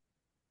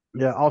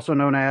 yeah, also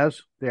known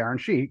as the Iron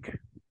Sheik.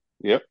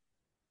 Yep.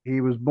 He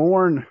was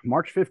born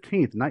March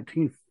 15th,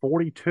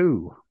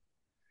 1942,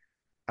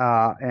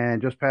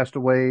 and just passed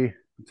away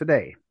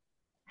today.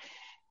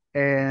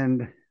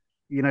 And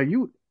you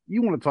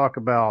want to talk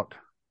about,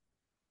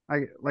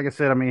 like I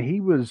said, I mean,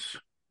 he was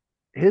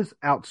his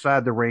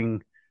outside the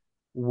ring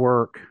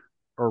work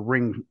or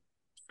ring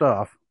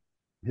stuff.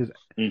 His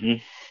Hmm.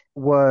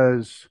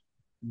 was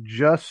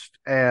just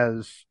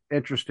as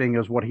interesting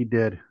as what he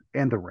did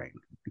in the ring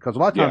because a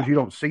lot of Yeah. times you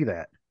don't see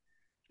that,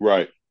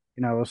 Right.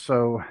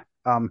 so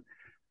um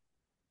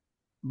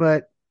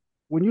but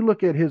when you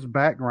look at his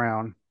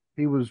background,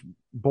 he was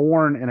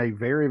born in a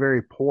very,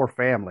 very poor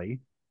family,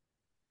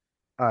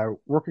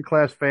 working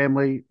class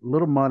family,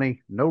 little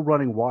money, no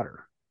running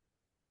water.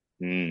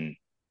 Mm.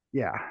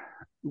 Yeah,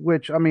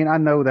 which I mean, I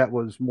know that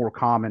was more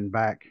common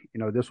back,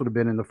 this would have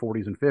been in the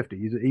 40s and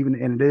 50s, even,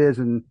 and it is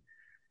in,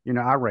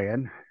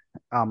 Iran.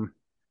 um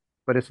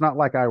but it's not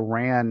like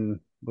Iran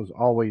was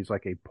always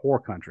like a poor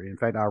country. In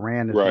fact,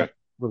 Iran has not Right.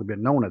 really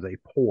been known as a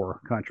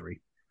poor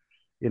country,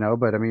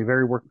 but I mean,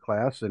 very working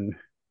class. And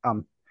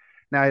um,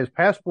 now his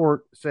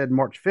passport said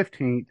March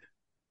 15th.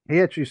 He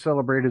actually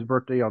celebrated his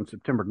birthday on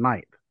September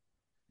 9th.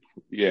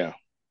 Yeah.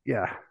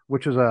 Yeah,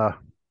 which is a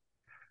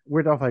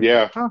weird. I was like,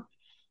 Yeah. huh?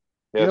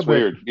 Yeah. It's But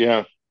weird.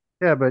 Yeah.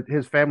 yeah, but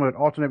his family would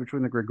alternate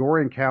between the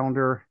Gregorian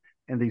calendar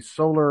and the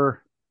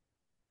solar.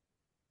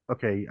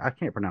 Okay, I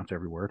can't pronounce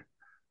every word.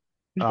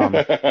 Um,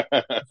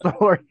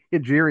 solar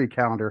Hijri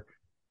calendar,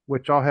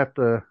 which I'll have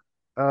to.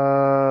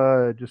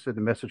 Just said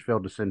the message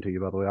failed to send to you.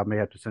 By the way, I may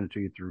have to send it to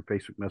you through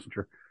Facebook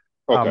Messenger.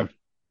 Okay. Um,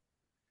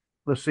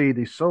 let's see.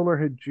 The solar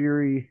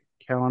Hijri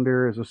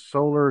calendar is a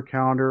solar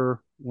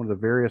calendar, one of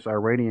the various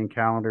Iranian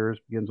calendars.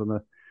 Begins on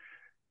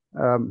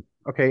the.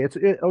 Okay,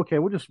 okay.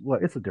 We'll just. Well,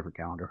 it's a different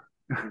calendar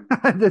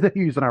that they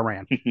use in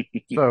Iran.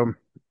 So,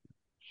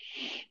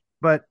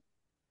 but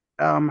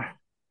um,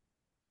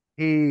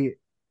 he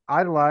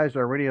idolized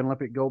Iranian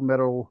Olympic gold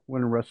medal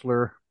winning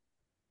wrestler.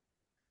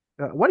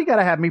 What do you got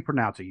to have me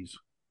pronounce these?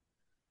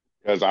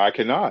 Because I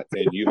cannot,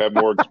 and you have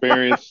more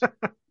experience.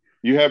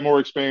 You have more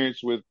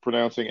experience with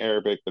pronouncing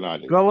Arabic than I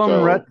do. So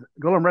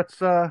Golem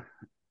Retsa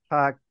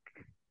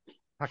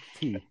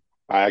Pakti.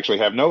 I actually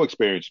have no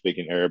experience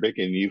speaking Arabic,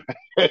 and you,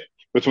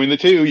 between the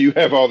two, you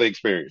have all the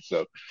experience.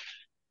 So,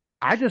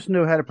 I just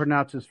know how to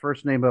pronounce his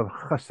first name of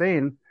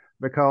Hussein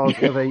because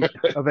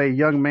of a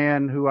young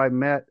man who I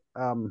met.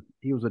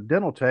 He was a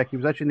dental tech. He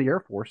was actually in the Air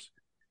Force,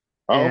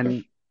 oh, okay.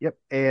 and yep,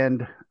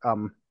 and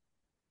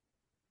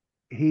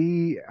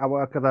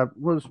because I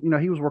was,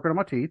 he was working on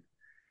my teeth,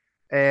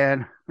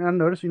 and I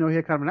noticed, he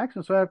had kind of an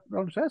accent, so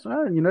I just asked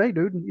him, hey,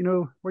 dude,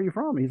 where you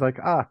from? He's like,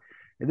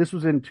 and this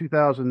was in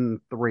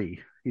 2003.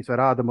 He said,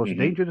 the most Hmm.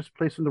 dangerous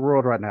place in the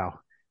world right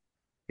now,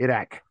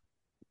 Iraq.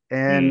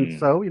 And Mm.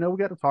 so, we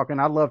got to talking.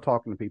 I love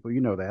talking to people,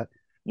 that.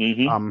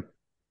 Hmm. Um,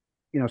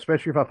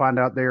 especially if I find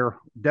out they're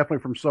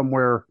definitely from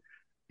somewhere,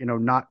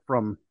 not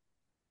from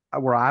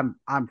where I'm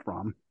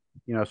from,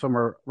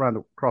 somewhere around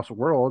across the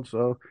world.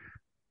 So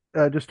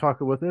just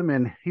talking with him,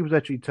 and he was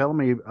actually telling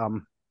me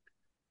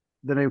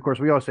the name. Of course,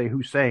 we always say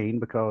Hussein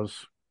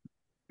because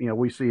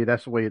we see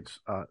that's the way it's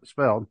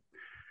spelled.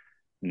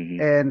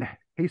 Hmm. And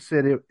he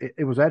said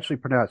it was actually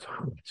pronounced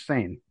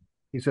Hussein.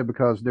 He said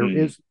because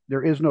Mm.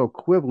 there is no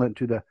equivalent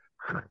to the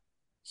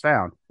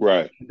sound.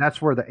 Right. And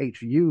that's where the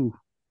HU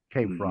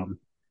came Hmm. from.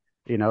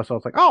 So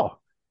it's like, oh,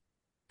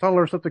 so I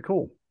learned something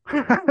cool.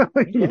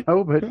 Okay.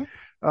 But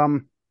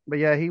Okay.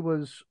 yeah, he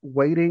was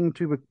waiting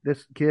to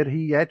this kid.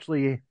 He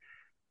actually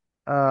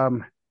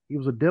he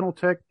was a dental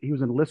tech. He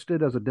was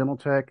enlisted as a dental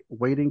tech,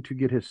 waiting to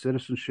get his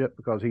citizenship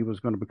because he was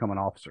going to become an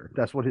officer.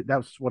 That's what his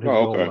Oh,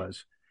 goal okay.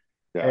 was.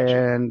 Gotcha.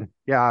 And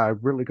yeah, I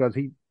really because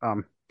he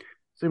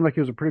seemed like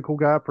he was a pretty cool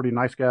guy, pretty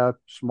nice guy,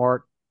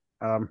 smart.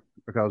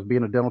 Because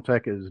being a dental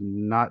tech is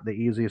not the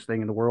easiest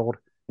thing in the world.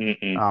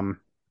 Mm-mm. Um,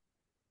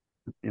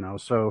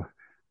 so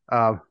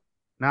uh,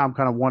 now I'm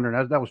kind of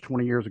wondering that was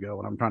 20 years ago,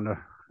 and I'm trying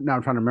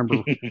to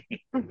remember.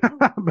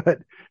 but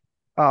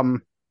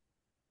um,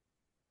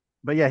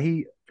 but yeah,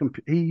 he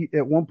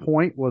at one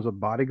point was a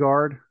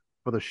bodyguard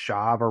for the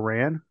Shah of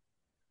Iran.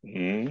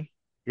 Mm-hmm.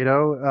 You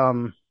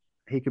know,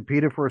 he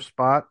competed for a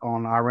spot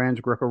on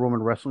Iran's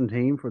Greco-Roman wrestling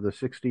team for the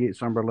 '68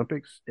 Summer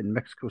Olympics in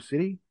Mexico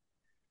City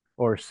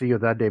or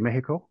Ciudad de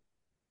Mexico.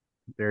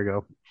 There you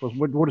go.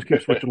 We'll just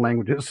keep switching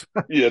languages.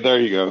 Yeah, there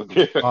you go.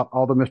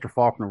 Although Mr.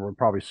 Faulkner would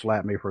probably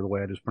slap me for the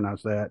way I just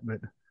pronounced that, but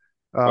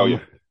Oh um, yeah,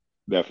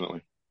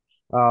 definitely.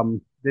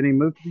 then he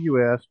moved to the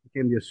U.S.,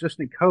 became the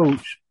assistant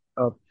coach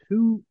of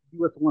two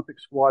U.S. Olympic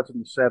squads in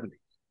the '70s,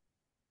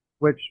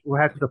 which will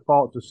have to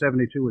default to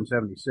 '72 and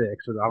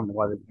 '76. So I don't know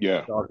why they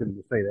Yeah. thought him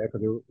to say that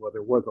because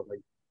there was only,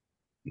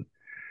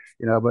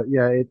 but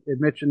yeah, it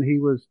mentioned he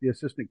was the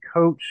assistant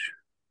coach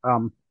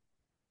um,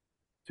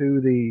 to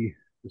the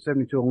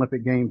 '72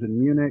 Olympic Games in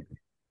Munich.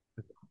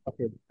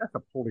 Okay, that's a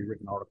poorly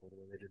written article the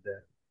way they did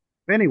that.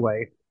 But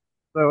anyway,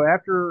 so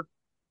after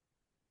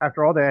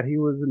all that, he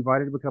was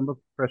invited to become a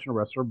professional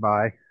wrestler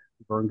by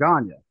Vern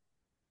Gagne.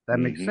 That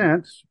makes Hmm.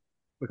 sense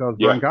because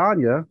Vern Yeah,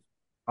 Gagne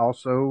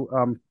also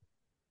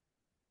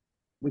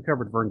we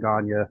covered Vern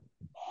Gagne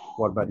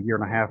about a year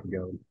and a half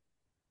ago,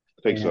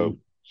 I think so. and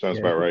Sounds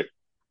yeah, about right.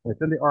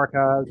 it's in the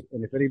archives.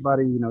 And if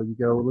anybody you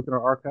go look at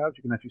our archives,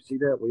 you can actually see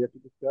that we have to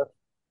discuss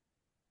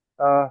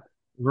uh,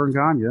 Vern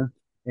Gagne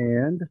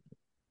and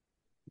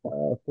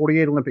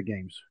 48 Olympic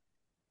Games.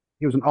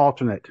 He was an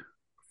alternate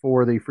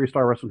for the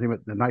freestyle wrestling team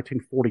at the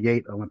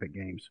 1948 Olympic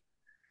Games.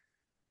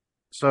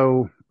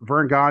 So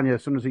Vern Gagne,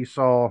 as soon as he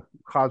saw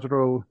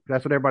Khosrow,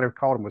 that's what everybody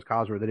called him was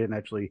Khosrow. They didn't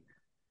actually.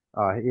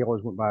 He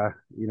always went by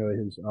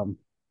his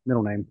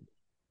middle name.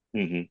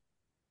 Hmm.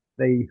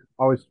 They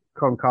always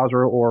call him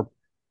Khosrow, or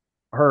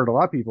heard a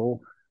lot of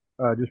people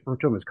just refer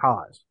to him as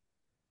Kaz.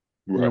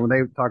 Right. When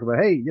they talk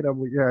about, hey,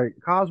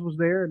 Kaz was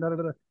there, and da, da,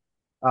 da,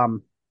 da.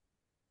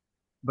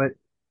 But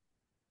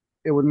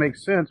it would make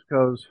sense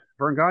because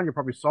Vern Gagne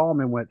probably saw him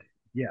and went,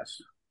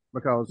 yes,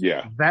 because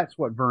Yeah. that's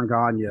what Vern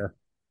Gagne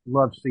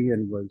loved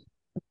seeing was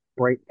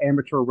great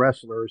amateur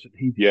wrestlers that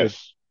he could,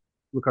 Yes.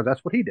 because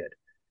that's what he did.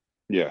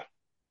 Yeah.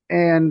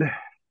 And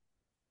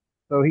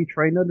so he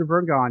trained under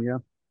Vern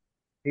Gagne.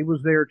 He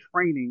was there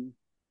training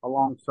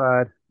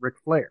alongside Ric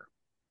Flair.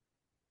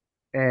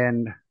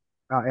 And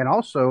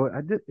also,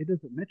 it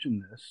doesn't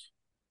mention this,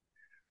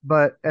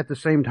 but at the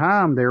same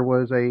time, there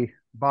was a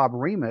Bob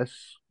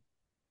Remus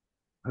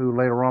who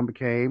later on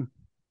became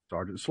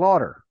Sergeant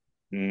Slaughter.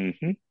 Hmm.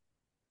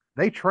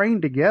 They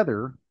trained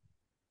together,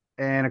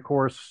 and of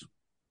course,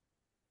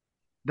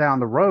 down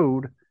the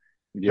road,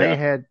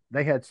 Yeah.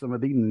 they had some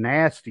of the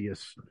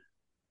nastiest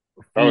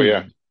Oh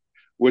yeah. feuds.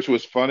 Which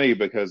was funny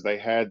because they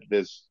had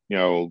this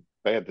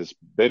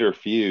bitter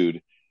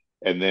feud,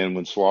 and then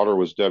when Slaughter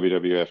was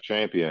WWF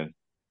champion,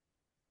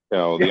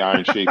 the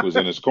Iron Sheik was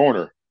in his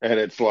corner, and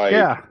it's like,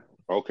 Yeah,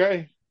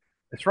 okay,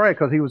 that's right,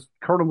 because he was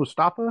Colonel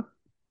Mustafa.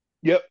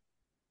 yep,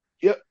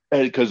 yep,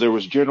 because there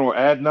was General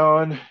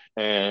Adnan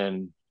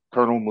and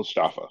Colonel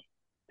Mustafa.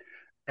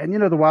 And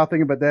the wild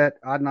thing about that,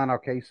 Adnan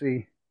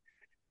Al-Kaisi,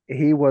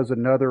 he was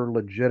another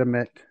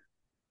legitimate,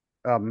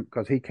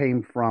 because he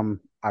came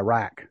from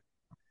Iraq.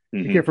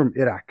 He Hmm. came from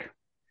Iraq.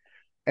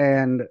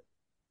 And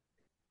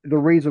the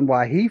reason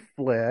why he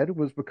fled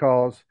was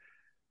because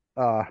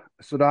uh,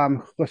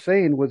 Saddam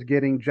Hussein was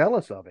getting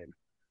jealous of him,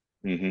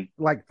 Hmm.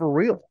 like for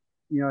real.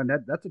 And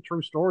that's a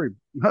true story,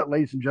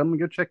 ladies and gentlemen.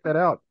 Go check that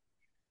out.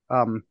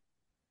 Um,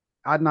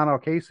 Adnan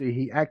al-Kaisi,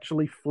 he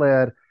actually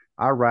fled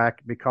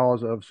Iraq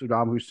because of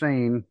Saddam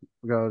Hussein,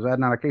 because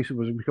Adnan al-Kaisi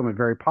was becoming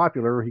very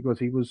popular. He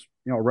was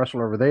a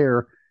wrestler over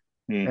there,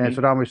 and Hmm.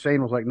 Saddam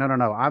Hussein was like, no, no,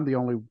 no, I'm the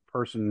only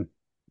person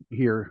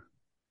here.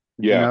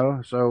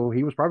 Yeah. So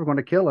he was probably going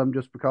to kill him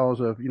just because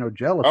of Oh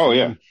jealousy,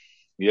 yeah.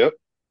 Yep.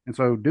 and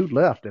so dude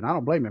left, and I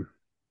don't blame him.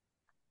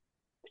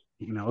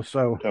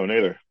 So No,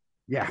 neither.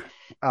 yeah,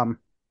 um,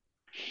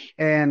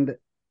 and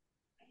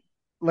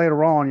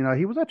later on,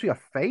 he was actually a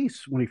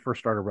face when he first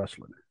started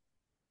wrestling.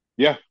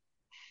 Yeah.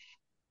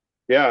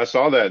 Yeah, I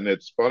saw that, and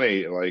it's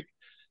funny, like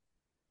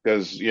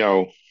because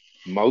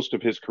most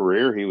of his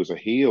career he was a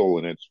heel,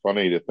 and it's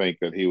funny to think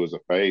that he was a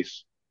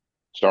face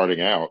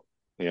starting out,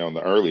 in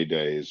the early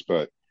days.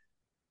 But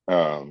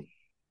um,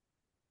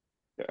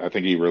 I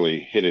think he really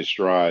hit his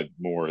stride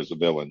more as a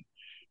villain.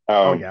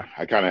 Oh yeah.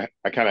 I kind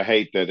of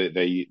hate that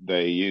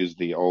they use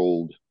the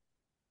old,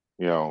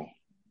 you know,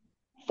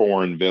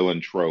 foreign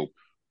villain trope,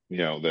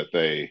 that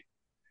they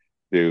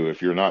do.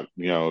 If you're not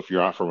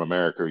from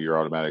America, you're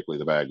automatically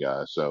the bad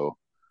guy. So,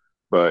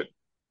 but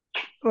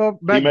Well,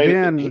 he made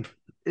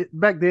it.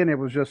 back then it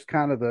was just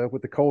kind of the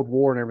with the Cold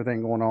War and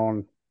everything going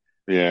on,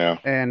 Yeah.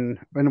 and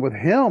with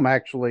him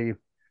actually.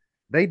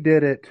 they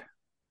did it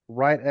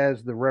right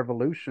as the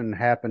revolution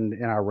happened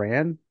in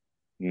Iran.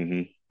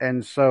 Hmm.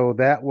 And so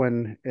that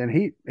one, and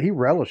he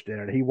relished in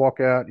it. He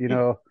walked out,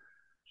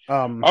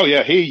 Oh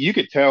yeah, he you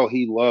could tell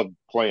he loved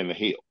playing the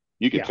heel.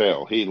 You could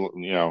yeah,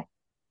 tell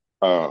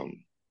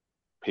um,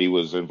 he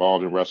was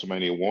involved in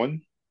WrestleMania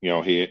one.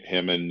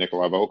 Him and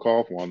Nikolai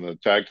Volkov won the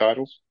tag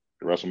titles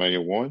at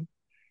WrestleMania one.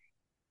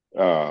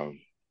 Um,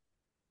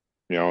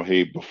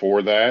 he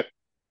before that,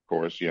 of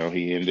course, he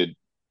ended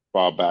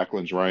Bob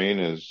Backlund's reign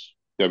as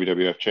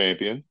WWF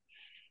champion.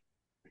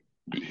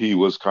 He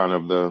was kind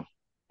of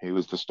he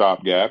was the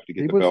stopgap to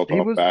get he the was belt he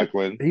off was the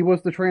Backlund. he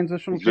was the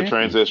transitional He's the champion.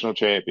 transitional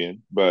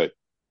champion, but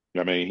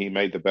I mean, he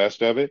made the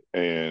best of it,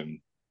 and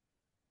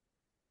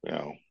you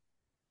know,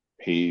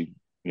 he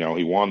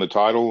won the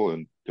title,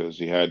 and because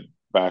he had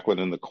Backlund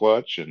in the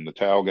clutch, and the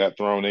towel got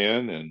thrown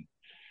in, and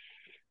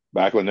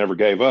Backlund never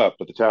gave up,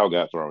 but the towel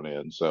got thrown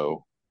in,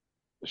 so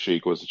the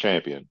Sheik was the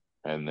champion.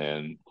 And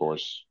then, of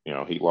course,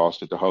 he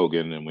lost it to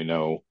Hogan, and we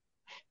know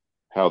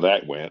how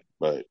that went.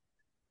 But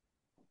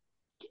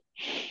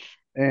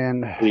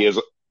And he is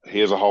he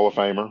is a Hall of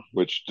Famer,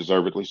 which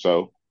deservedly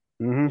so.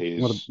 what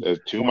He's,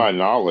 to one of my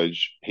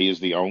knowledge, he is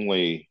the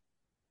only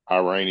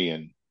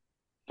Iranian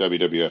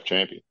WWF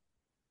champion.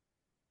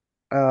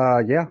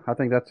 yeah, I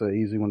think that's an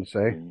easy one to say.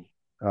 Mhm.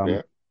 Um,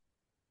 Yeah.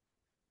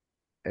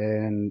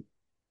 and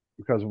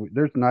because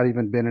there's not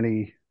even been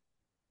any.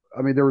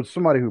 I mean, there was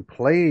somebody who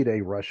played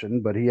a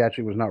Russian, but he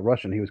actually was not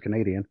Russian. He was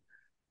Canadian.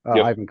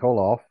 Yep. Ivan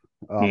Koloff.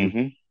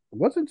 Hmm.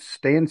 Wasn't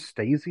Stan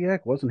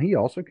Stasiak? Wasn't he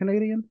also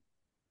Canadian?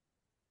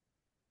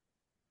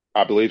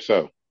 I believe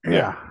so. Yeah,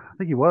 Yeah. I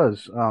think he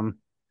was.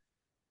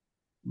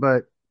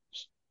 But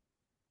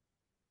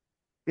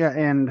yeah,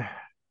 and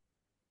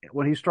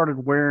when he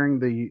started wearing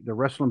the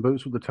wrestling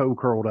boots with the toe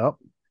curled up,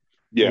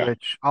 Yeah.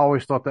 which I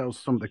always thought that was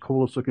some of the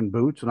coolest looking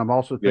boots. And I'm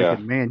also Yeah.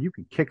 thinking, man, you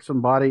could kick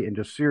somebody and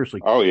just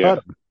seriously Oh cut yeah.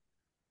 them.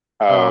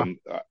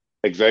 Uh,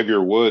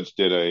 Xavier Woods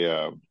did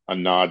a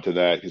nod to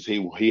that because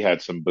he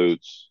had some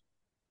boots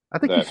I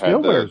think he that had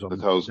still wears the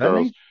them, toes doesn't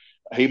curls.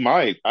 he? He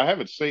might. I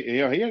haven't seen. He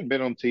hadn't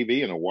been on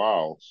TV in a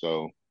while,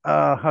 so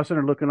I was sitting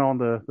there looking on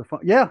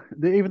yeah,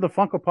 even the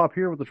Funko Pop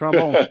here with the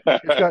trombone,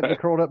 it's got the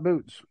curled up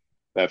boots.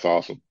 that's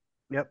awesome.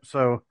 Yep.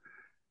 So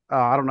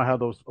I don't know how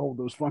those old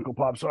those Funko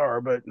Pops are,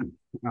 but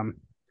um,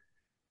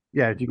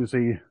 yeah, as you can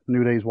see,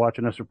 New Day's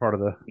watching us. Are part of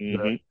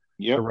the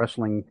Yep.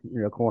 wrestling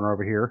corner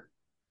over here.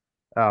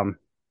 Um,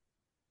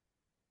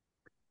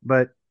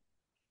 but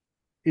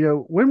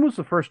when was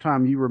the first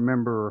time you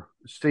remember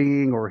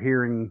seeing or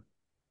hearing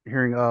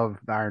of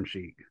the Iron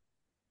Sheik?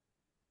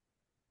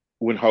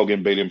 When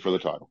Hogan beat him for the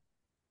title.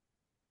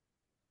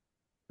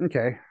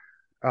 Okay.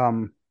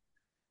 Um,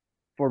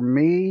 for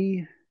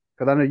me,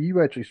 because I know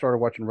you actually started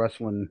watching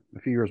wrestling a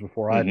few years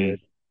before I Hmm.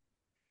 did.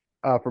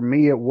 For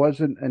me, it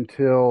wasn't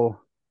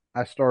until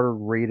I started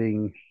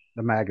reading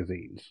the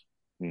magazines,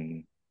 Hmm.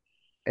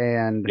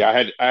 and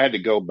Yeah, I had to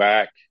go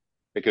back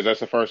because that's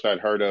the first I'd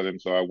heard of him,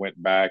 so I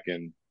went back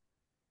and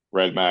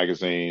read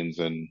magazines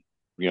and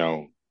you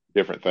know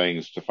different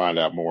things to find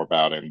out more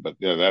about him. But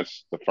yeah,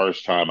 that's the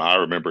first time I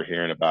remember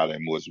hearing about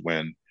him was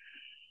when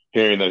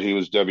hearing that he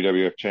was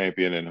WWF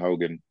champion and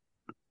Hogan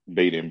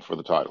beat him for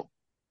the title.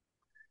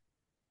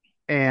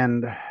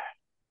 and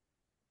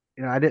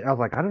I did. I was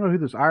like, I don't know who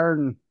this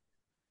Iron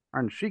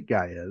Sheik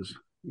guy is,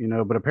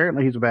 but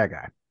apparently he's a bad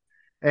guy.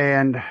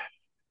 And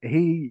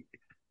he,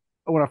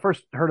 when I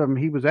first heard of him,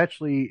 he was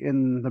actually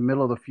in the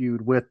middle of the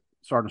feud with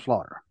Sergeant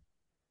Slaughter,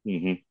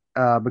 Hmm.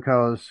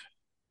 because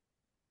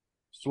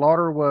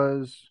Slaughter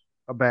was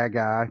a bad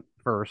guy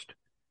first,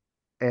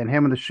 and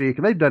him and the Sheik,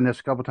 and they've done this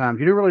a couple times.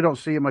 You really don't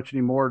see it much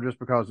anymore, just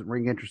because the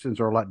ring entrances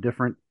are a lot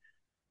different.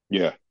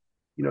 Yeah.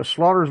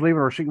 Slaughter's leaving,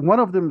 or Sheik, one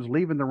of them is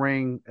leaving the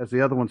ring as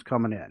the other one's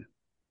coming in,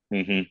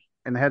 Hmm.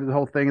 and they had the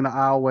whole thing in the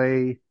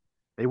aisleway.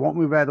 They won't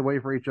move out of the way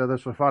for each other,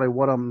 so finally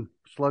one of them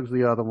slugs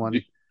the other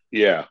one.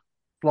 Yeah.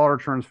 Slaughter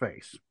turns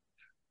face.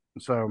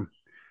 So,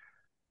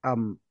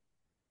 um,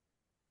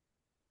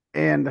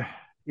 and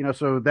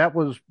so that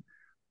was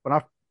when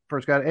I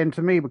first got it. And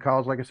to me,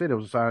 because like I said, it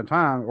was a sign of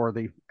time, or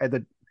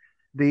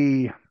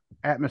the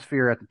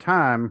atmosphere at the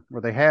time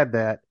where they had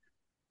that.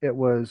 It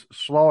was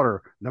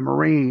Slaughter, the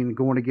Marine,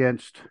 going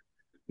against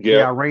the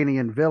Yep.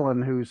 Iranian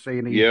villain who's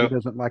saying he Yep.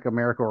 doesn't like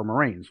America or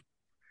Marines.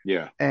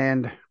 Yeah.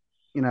 And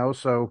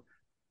so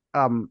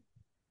um,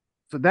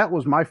 so that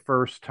was my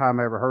first time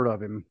I ever heard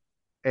of him.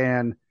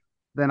 And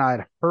then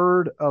I'd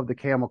heard of the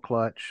camel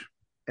clutch,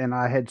 and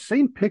I had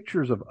seen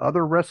pictures of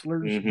other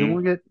wrestlers Hmm.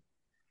 doing it.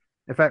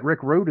 In fact,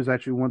 Rick Rude is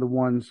actually one of the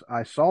ones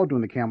I saw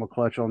doing the camel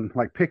clutch on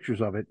like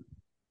pictures of it.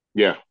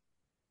 Yeah.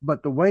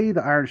 But the way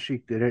the Iron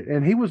Sheik did it,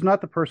 and he was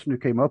not the person who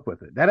came up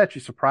with it. That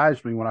actually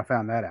surprised me when I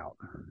found that out.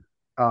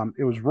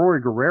 It was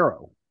Rory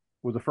Guerrero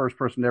was the first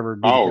person to ever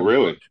do the Oh, camel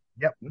really? clutch.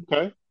 Yep,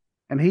 Okay.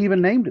 and he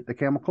even named it the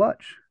camel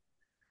clutch.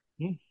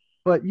 Hmm.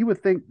 But you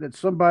would think that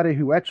somebody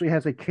who actually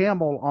has a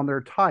camel on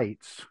their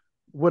tights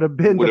would have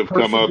been Would the have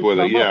come person up to with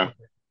it. come up Yeah. with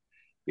it.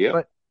 Yep.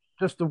 But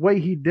just the way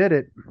he did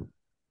it,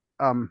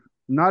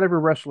 not every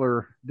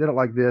wrestler did it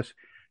like this.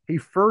 he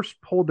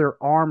first pulled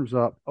their arms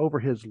up over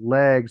his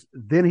legs,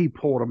 then he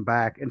pulled them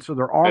back, and so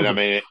their And arms I are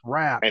mean,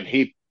 trapped. and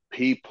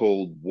he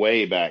pulled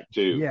way back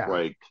too. Yeah,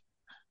 Like,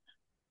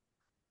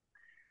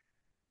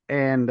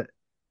 and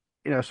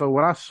so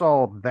when I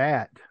saw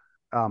that,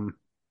 um,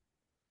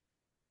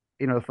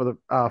 for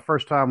the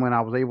first time when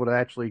I was able to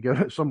actually go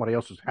to somebody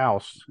else's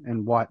house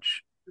and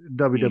watch hmm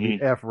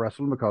WWF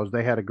wrestling because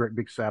they had a great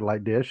big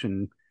satellite dish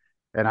and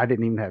I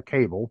didn't even have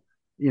cable,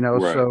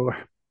 right. so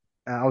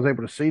I was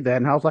able to see that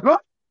and I was like, oh,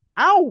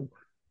 ow,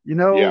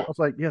 I Yeah. was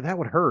like, yeah, that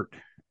would hurt.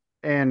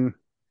 And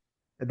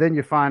then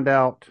you find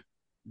out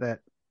that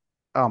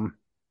um,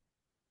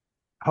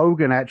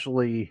 Hogan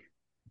actually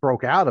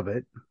broke out of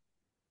it,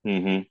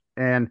 hmm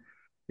and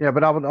yeah,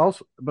 but I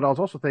was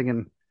also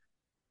thinking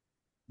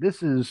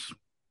this is,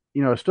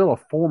 still a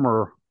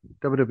former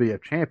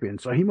WWF champion,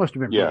 so he must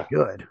have been really Yeah.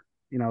 good,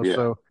 Yeah.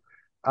 So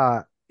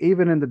uh,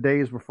 even in the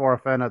days before I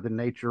found out the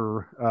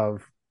nature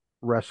of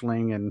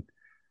wrestling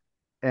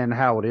and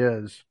how it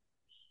is,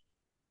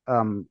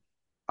 um,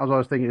 I was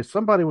always thinking if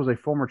somebody was a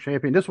former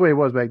champion, this way it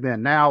was back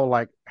then. Now,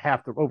 like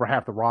over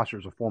half the roster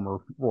is a former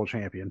world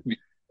champion.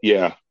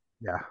 Yeah.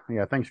 Yeah,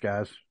 yeah. Thanks,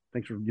 guys.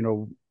 Thanks for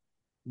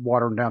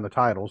watering down the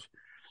titles.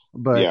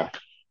 But Yeah.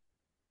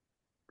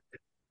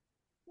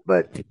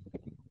 but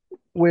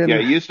Yeah. when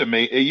It used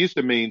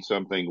to mean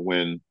something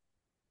when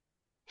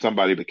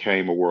somebody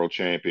became a world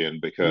champion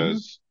Mhm.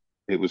 because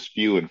it was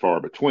few and far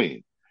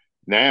between.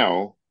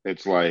 Now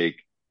it's like,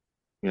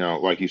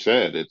 like you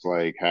said, it's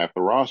like half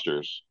the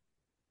rosters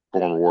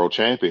former world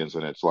champions,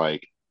 and it's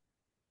like,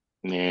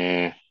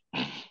 nah.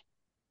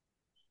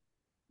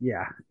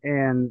 Yeah,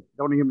 and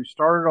don't even get me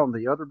started on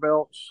the other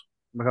belts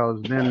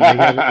because then they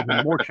have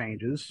even more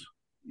changes.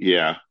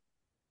 Yeah.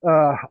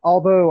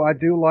 Although I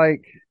do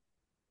like,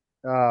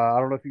 I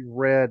don't know if you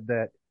read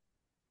that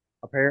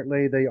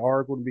apparently they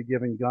are going to be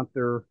giving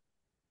Gunther,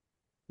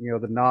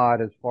 the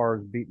nod as far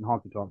as beating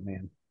Honky Tonk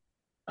Man.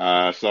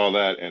 I saw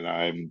that and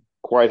I'm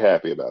quite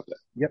happy about that.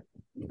 Yep,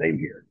 same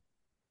here.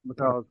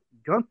 Because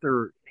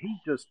Gunther,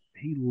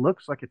 he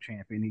looks like a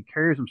champion. He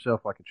carries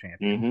himself like a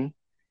champion. hmm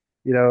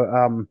You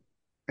know,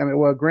 I mean,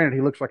 well, granted,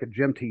 he looks like a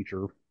gym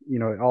teacher.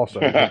 Also,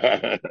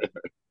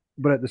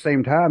 but at the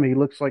same time, he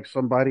looks like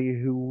somebody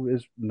who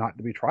is not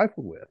to be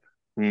trifled with.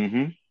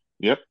 hmm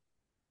Yep.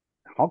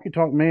 Honky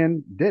Tonk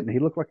Man didn't. He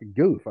looked like a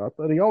goof. I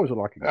thought he always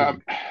looked like a Um,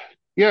 goof.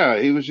 yeah,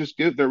 he was just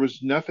good. There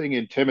was nothing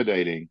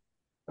intimidating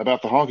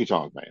about the honky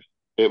tonk man.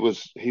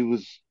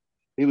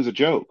 He was a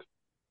joke.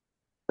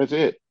 That's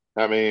it.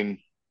 I mean,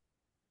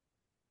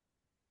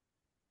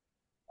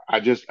 I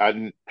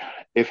didn't,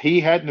 if he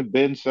hadn't have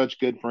been such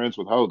good friends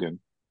with Hogan,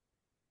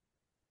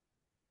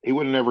 he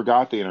would have never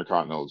got the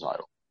Intercontinental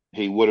title.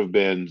 He would have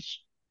been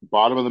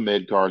bottom of the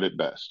mid card at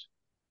best.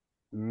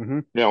 Hmm.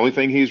 The only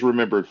thing he's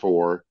remembered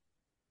for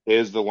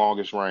is the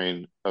longest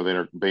reign of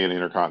being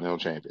Intercontinental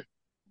Champion.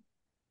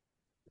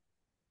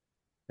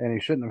 And he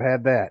shouldn't have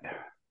had that.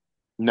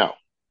 No.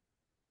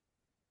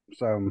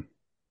 So,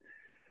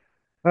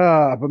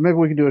 but maybe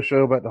we can do a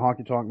show about the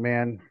Honky Tonk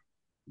Man,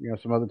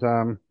 some other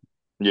time.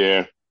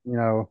 Yeah.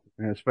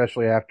 And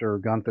especially after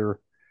Gunther,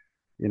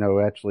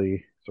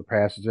 actually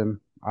surpasses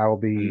him. I will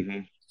be hmm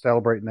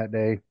celebrating that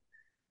day.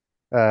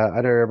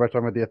 I know everybody's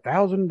talking about the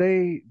 1,000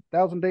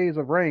 days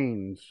of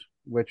reigns,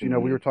 which we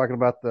were hmm talking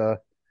about the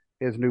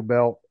his new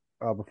belt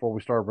before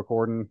we started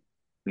recording.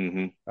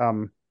 hmm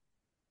Um,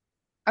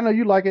 I know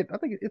you like it. I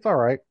think it's all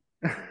right.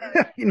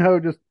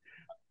 Just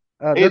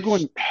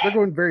It's they're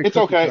going very it's cookie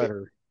okay.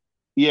 cutter.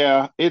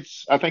 Yeah,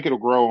 I think it'll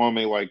grow on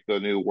me like the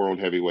new world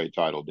heavyweight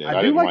title did. I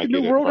I do didn't like the like new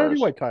it at world first.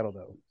 heavyweight title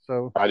though.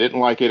 So I didn't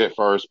like it at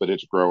first, but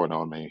it's growing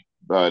on me.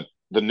 But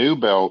the new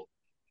belt,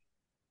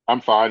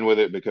 I'm fine with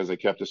it because they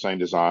kept the same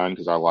design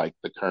because I like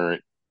the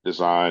current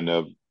design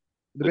of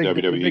the the big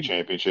the WWE big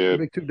the Championship.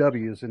 big two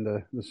W's in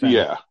the center.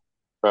 Yeah.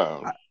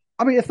 I, Um,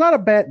 I mean, it's not a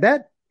bad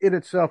that in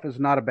itself is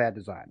not a bad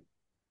design.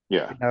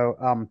 yeah. You know,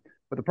 um,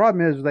 but the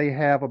problem is they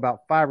have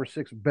about five or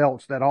six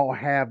belts that all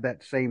have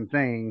that same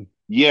thing.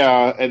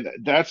 Yeah, and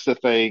that's the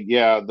thing.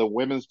 Yeah, the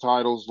women's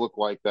titles look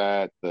like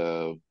that.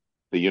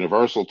 The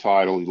Universal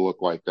title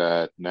look like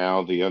that.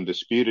 Now the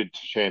Undisputed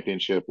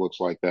Championship looks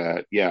like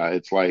that. Yeah,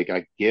 it's like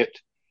I get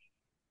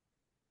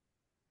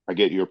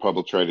you're a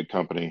public traded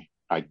company.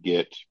 I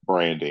get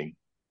branding.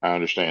 I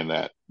understand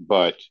that.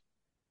 But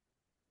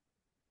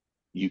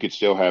you could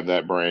still have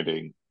that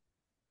branding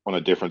on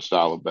a different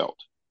style of belt.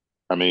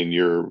 I mean,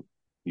 your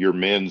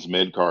men's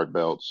mid card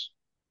belts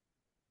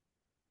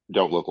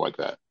don't look like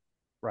that.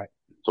 Right.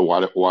 So why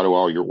do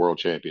all your world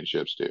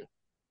championships do?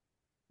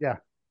 Yeah.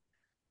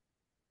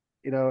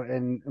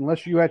 And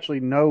unless you actually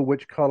know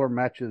which color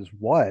matches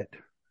what,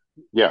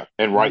 Yeah,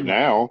 and right I'm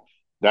not sure. now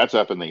that's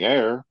up in the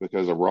air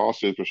because a Raw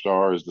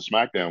superstar is the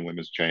SmackDown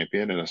Women's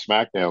Champion and a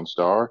SmackDown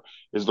star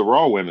is the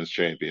Raw Women's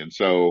Champion.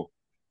 So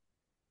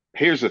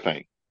here's the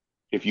thing: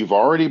 if you've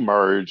already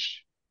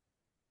merged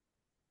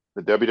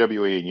the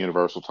WWE and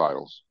Universal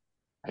titles,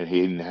 and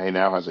he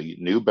now has a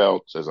new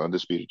belt as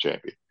undisputed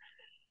champion,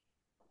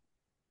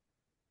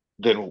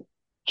 then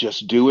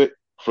just do it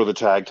for the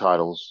tag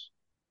titles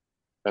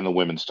and the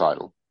women's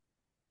title.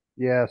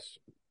 Yes.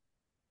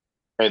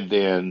 And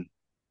then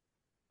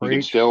you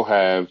can Preach. still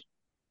have,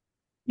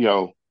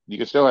 you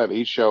can still have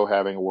each show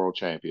having a world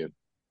champion,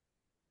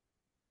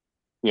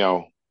 you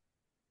know,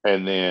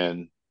 and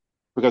then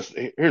because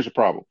here's the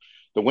problem.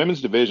 The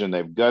women's division,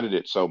 they've gutted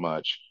it so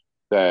much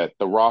that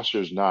the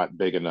roster's not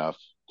big enough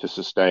to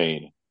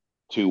sustain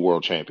two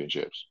world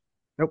championships.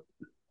 Nope.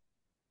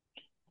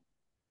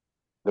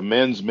 The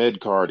men's mid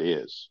card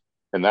is,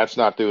 and that's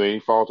not through any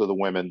fault of the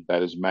women.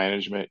 That is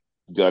management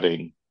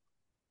gutting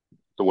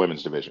the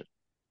women's division.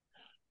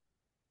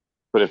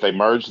 But if they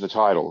merged the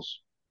titles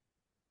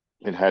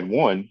and had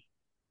one,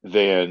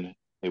 then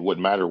it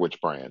wouldn't matter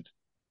which brand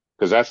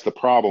because that's the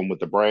problem with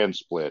the brand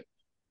split.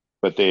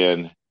 But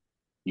then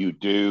you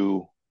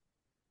do,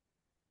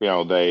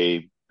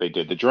 they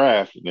did the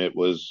draft and it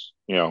was,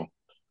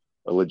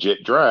 a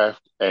legit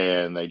draft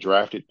and they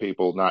drafted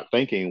people not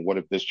thinking, what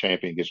if this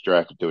champion gets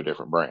drafted to a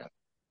different brand?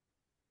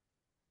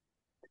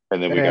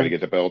 And then we got to And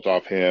get the belt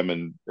off him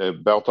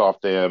and belt off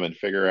them and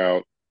figure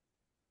out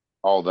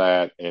all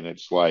that. And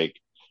it's like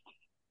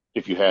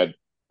if you had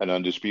an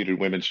undisputed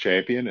women's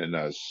champion and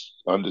a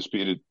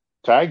undisputed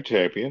tag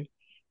champion,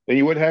 then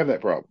you wouldn't have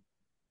that problem.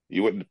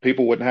 You wouldn't.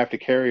 People wouldn't have to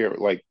carry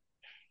like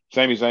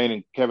Sami Zayn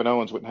and Kevin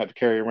Owens wouldn't have to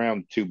carry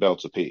around two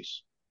belts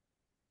apiece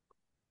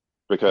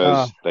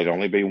uh, because they'd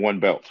only be one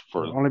belt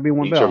for only be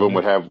one each of belt, them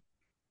would have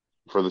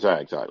for the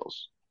tag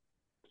titles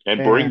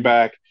and bring and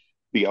back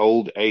the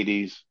old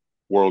 '80s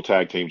World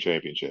Tag Team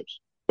Championships.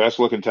 Best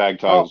looking tag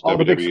titles all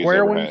the big WWE's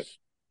square ever had. ones.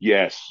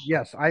 Yes,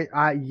 Yes,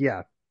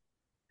 yeah.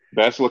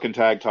 best looking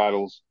tag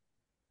titles.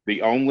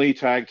 The only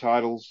tag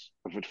titles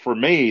for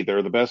me,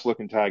 they're the best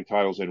looking tag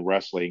titles in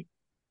wrestling.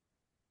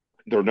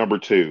 They're number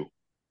two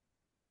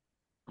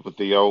with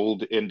the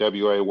old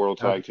NWA World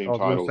Tag I Team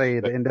was going to titles say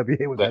the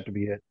NWA would that have to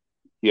be it.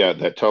 yeah,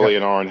 that Yep. Tully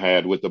and Arn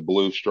had with the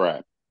blue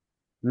strap.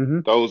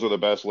 Hmm. Those are the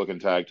best looking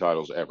tag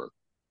titles ever.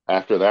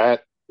 After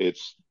that,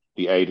 it's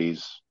the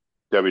 '80s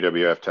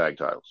WWF tag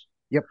titles.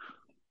 Yep.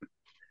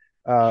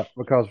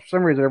 Because for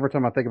some reason, every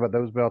time I think about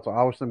those belts, I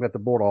always think about the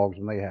Bulldogs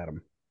when they had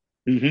them.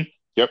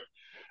 Yep.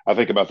 I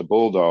think about the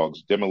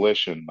Bulldogs,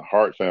 Demolition, the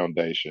Hart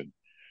Foundation,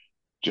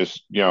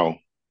 just,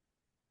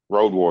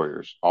 Road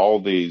Warriors,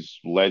 all these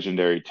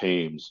legendary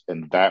teams,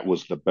 and that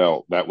was the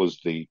belt. That was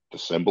the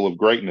symbol of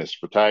greatness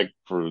for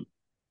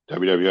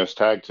WWS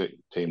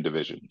team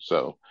division.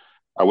 So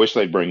I wish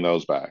they'd bring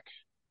those back.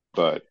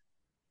 But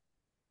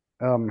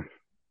Um,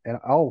 and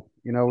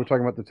we're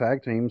talking about the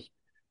tag teams.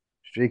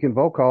 Sheik and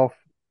Volkov,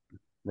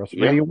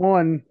 yeah, WrestleMania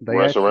one. They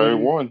WrestleMania actually,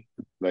 one,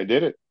 they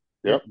did it.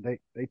 yep, Yep.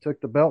 they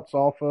took the belts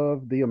off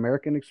of the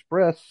American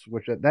Express,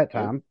 which at that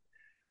Yep. time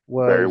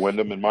Barry was,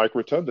 Windham and Mike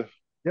Rotunda.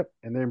 yep.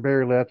 And then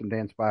Barry left, and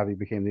Dan Spivey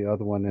became the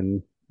other one,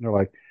 and they're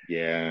like,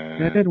 yeah, it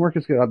Yeah. didn't work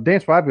as good. Dan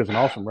Spivey was an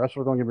awesome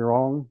wrestler. Don't get me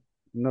wrong.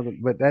 Another,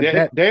 but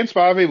that Dan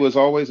Spivey was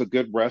always a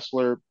good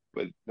wrestler,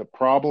 but the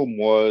problem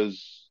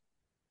was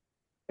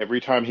every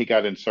time he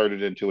got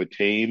inserted into a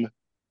team,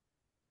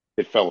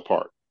 it fell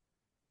apart.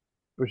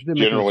 which didn't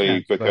make any Generally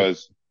sense, but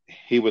because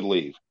he would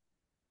leave.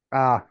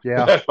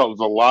 yeah. That was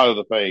a lot of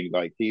the thing.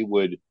 Like he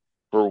would,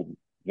 for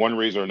one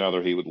reason or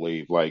another, he would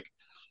leave. Like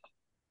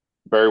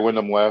Barry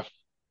Windham left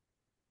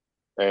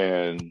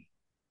and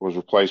was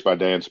replaced by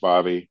Dan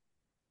Spivey.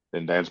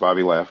 Then Dan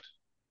Spivey left,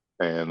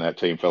 and that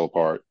team fell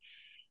apart.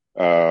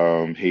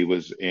 He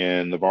was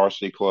in the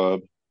varsity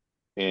club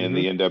in Hmm.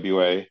 the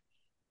NWA.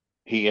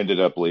 He ended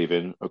up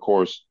leaving. Of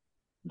course,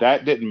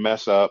 that didn't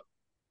mess up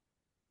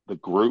the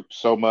group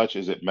so much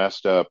as it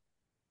messed up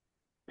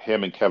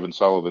him and Kevin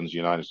Sullivan's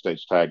United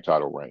States tag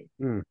title reign.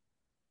 Mm.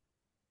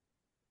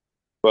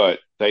 But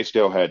they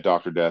still had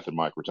Dr. Death and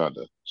Mike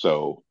Rotunda,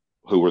 so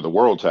who were the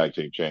world tag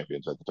team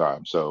champions at the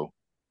time. So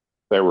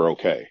they were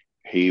okay.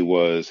 He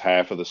was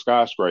half of the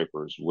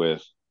skyscrapers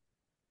with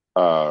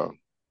uh,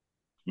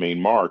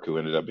 Mean Mark, who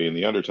ended up being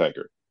the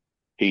Undertaker.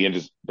 Dan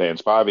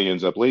Spivey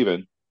ends up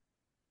leaving,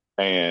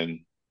 and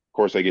of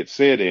course they get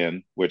Sid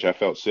in, which I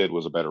felt Sid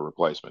was a better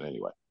replacement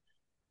anyway.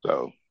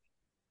 So,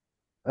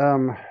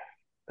 Um,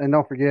 and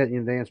don't forget,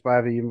 Dan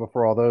Spivey, even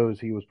before all those,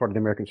 he was part of the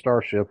American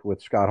Starship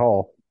with Scott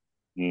Hall,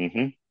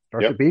 mm-hmm.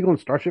 Yep, Starship Eagle, and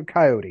Starship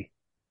Coyote.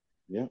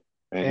 yep.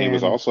 And he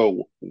was And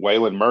also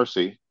Waylon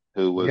Mercy,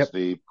 who was yep,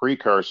 the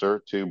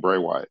precursor to Bray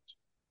Wyatt.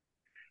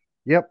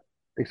 yep.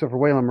 Except for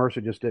Waylon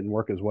Mercy just didn't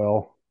work as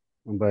well.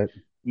 But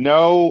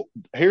No,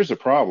 here's the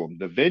problem.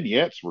 The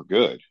vignettes were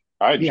good.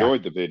 I yeah,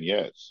 enjoyed the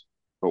vignettes.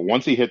 But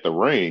once he hit the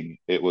ring,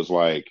 it was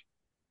like,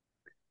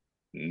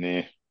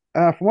 nah.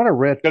 from what I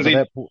read, Because by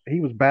that he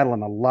was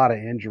battling a lot of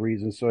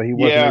injuries, and so he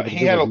wasn't yeah, able to he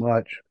do had as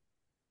much.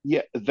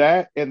 yeah,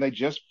 that, and they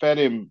just fed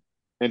him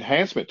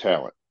enhancement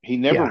talent. He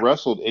never Yeah.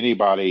 wrestled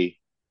anybody.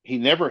 He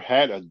never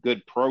had a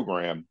good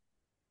program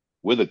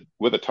with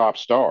a top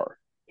star.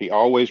 He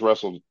always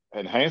wrestled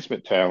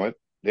enhancement talent.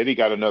 Then he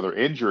got another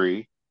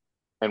injury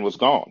and was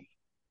gone.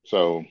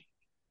 So,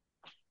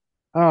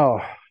 Oh,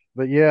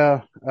 but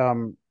yeah,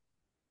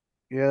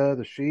 yeah,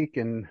 the Sheik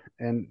and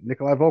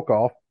Nikolai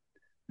Volkov,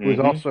 who was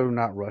hmm also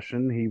not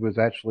Russian. He was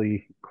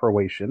actually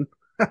Croatian.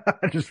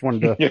 I just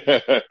wanted to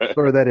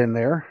throw that in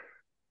there.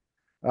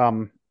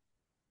 Um,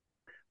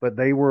 but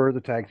they were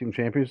the tag team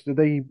champions. Did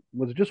they,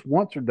 was it just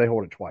once or did they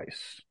hold it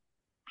twice?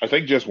 I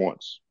think just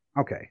once.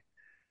 Okay.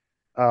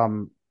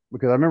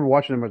 Because I remember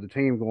watching them as a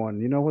team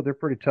going, you know what, they're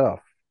pretty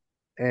tough.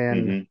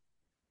 And Hmm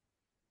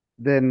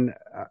then,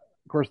 of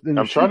course, then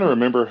the I'm trying Sheik, to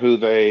remember who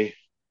they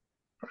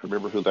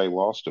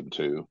lost him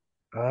to.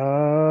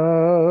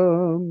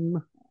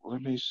 um,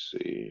 Let me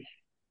see.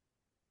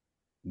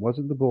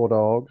 wasn't the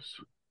Bulldogs,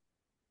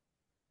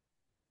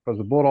 because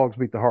the Bulldogs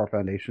beat the Hart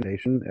Foundation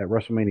at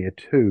WrestleMania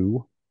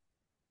 2.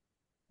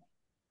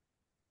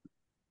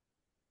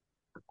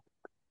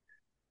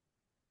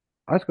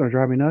 That's going to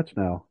drive me nuts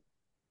now.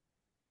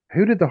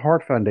 Who did the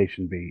Hart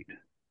Foundation beat?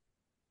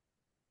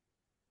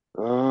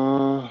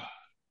 Uh,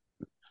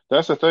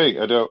 that's the thing.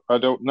 I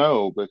don't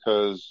know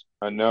because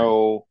I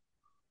know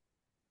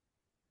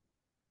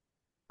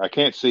I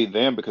can't see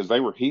them because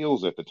they were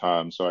heels at the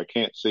time, so I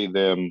can't see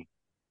them.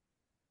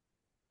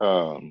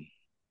 Um,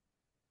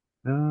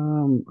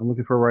 I'm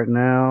looking for right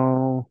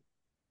now.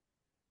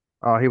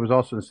 He was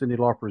also in Cyndi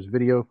Lauper's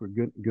video for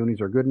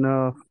Goonies Are Good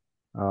Enough.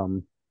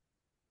 Um,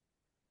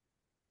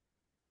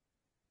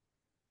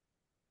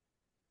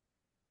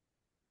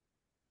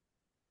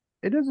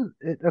 it doesn't.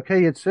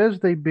 Okay, it says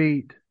they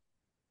beat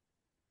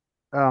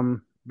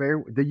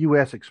the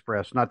U.S.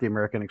 Express, not the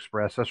American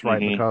Express. That's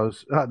right, hmm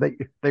because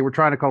they were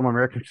trying to call them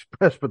American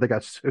Express, but they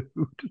got sued.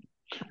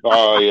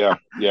 Oh yeah,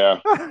 yeah.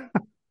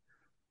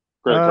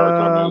 Credit card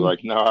company was um,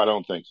 like, no, I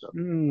don't think so.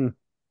 hmm,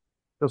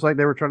 just like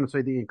they were trying to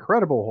say the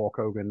Incredible Hulk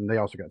Hogan, and they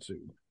also got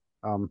sued.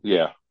 Um,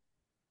 Yeah,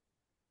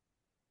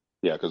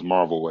 yeah, because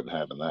Marvel wasn't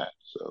having that.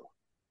 So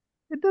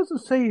it doesn't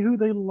say who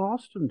they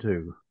lost them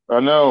to. I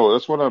know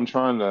that's what I'm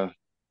trying to.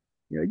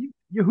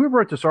 Whoever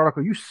wrote this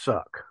article, you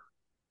suck.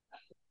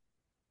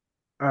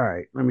 All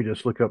right, let me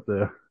just look up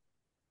the.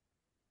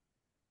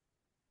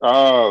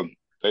 Uh,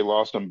 they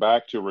lost him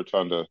back to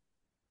Rotunda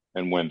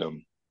and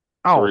Wyndham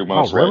three Oh,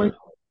 months really? later.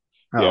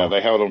 Yeah, Oh,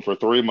 they held him for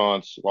 3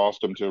 months,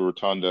 lost him to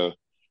Rotunda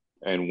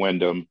and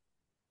Wyndham.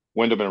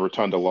 Wyndham and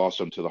Rotunda lost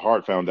him to the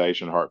Hart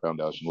Foundation. Hart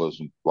Foundation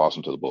lost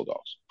him to the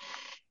Bulldogs.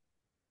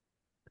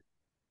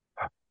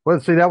 well,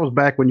 see, that was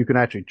back when you could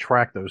actually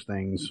track those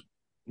things,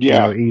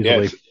 Yeah,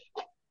 yeah, easily.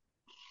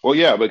 well,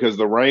 yeah, because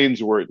the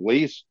reigns were at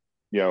least,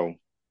 you know,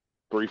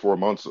 3, 4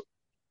 months,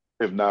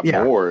 if not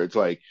Yeah, more. It's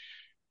like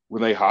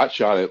when they hot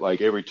shot it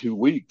like every 2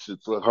 weeks,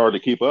 it's hard to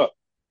keep up.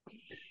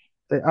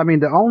 I mean,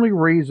 the only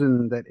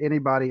reason that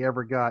anybody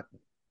ever got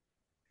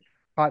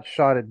hot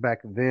shotted back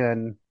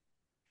then,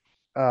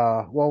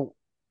 well,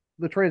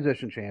 the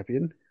transition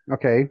champion.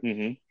 Okay,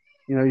 Hmm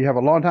you have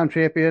a longtime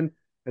champion,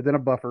 and then a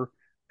buffer,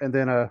 and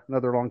then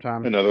another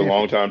longtime Another champion.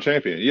 longtime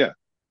champion. Yeah,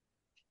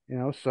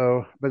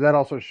 So, but that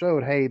also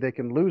showed, hey, they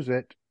can lose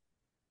it,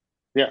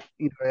 yeah,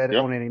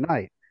 yep. on any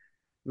night.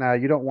 Now,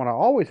 you don't want to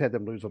always have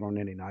them lose it on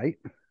any night,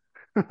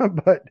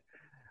 but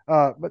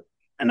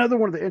another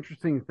one of the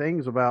interesting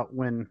things about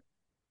when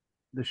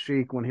the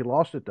Sheik when he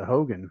lost it to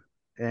Hogan,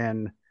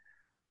 and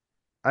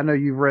I know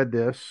you've read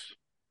this,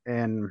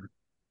 and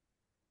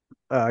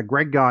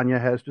Greg Gagne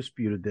has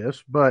disputed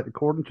this, but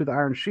according to the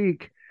Iron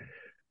Sheik,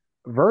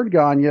 Vern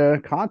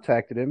Gagne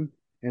contacted him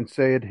and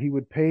said he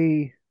would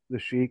pay the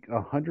Sheik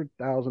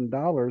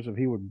 $100,000 if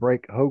he would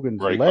break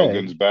Hogan's Break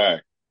Hogan's leg,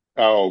 back.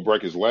 Oh,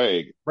 break his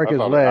leg. break I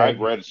his thought I'd leg,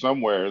 read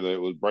somewhere that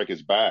it would break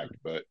his back,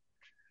 but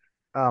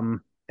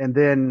and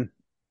then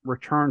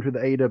return to the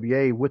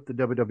AWA with the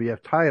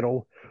WWF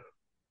title,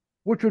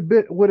 which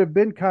would have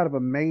been kind of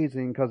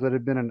amazing because it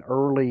had been an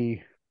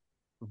early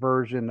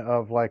version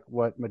of like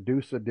what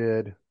Medusa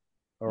did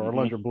or hmm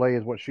Alundra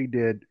Blaze, what she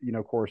did,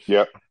 of course,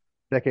 yep,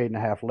 decade and a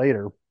half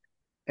later.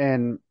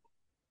 And,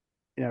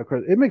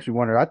 'cause it makes me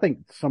wonder, I think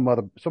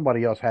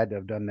somebody else had to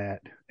have done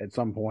that at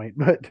some point,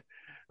 but,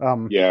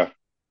 um, yeah.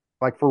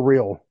 like for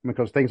real,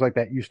 because things like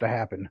that used to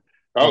happen.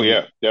 Oh Um,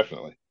 yeah,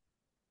 definitely.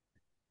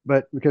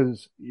 but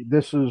because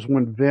this is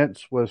when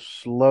Vince was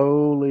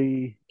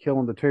slowly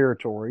killing the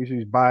territories,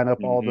 he's buying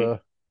up all Hmm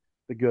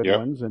the good Yep.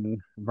 ones, and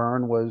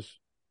Vern was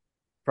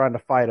trying to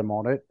fight him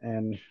on it.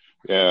 And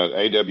Yeah,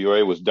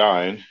 AWA was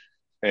dying,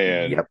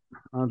 and yep,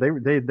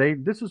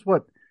 this is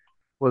what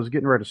was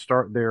getting ready to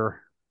start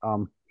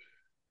um,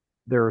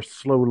 their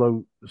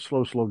slow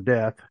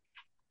death,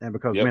 and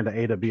because yep, man, the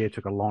AWA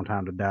took a long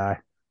time to die.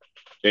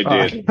 it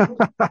Uh, did.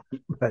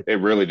 but It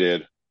really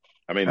did.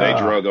 I mean, they uh,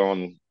 drug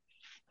on.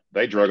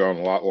 They drug on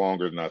a lot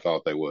longer than I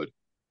thought they would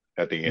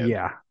at the end.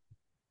 yeah,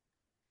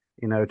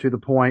 to the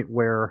point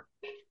where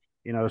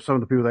some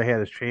of the people they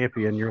had as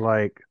champion, you're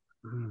like,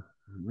 "Mm,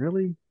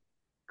 really?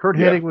 Kurt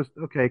Yeah, Hennig was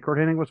okay. Kurt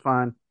Hennig was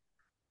fine.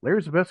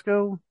 Larry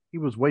Zbyszko, he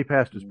was way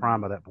past his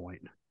prime by that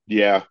point.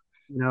 yeah.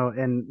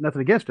 And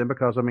nothing against him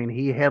because I mean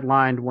he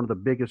headlined one of the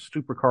biggest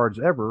supercards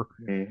ever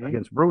hmm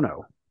against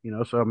Bruno.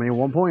 So I mean at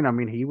one point I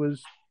mean he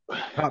was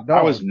top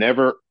I was dog.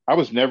 never. I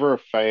was never a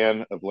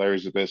fan of Larry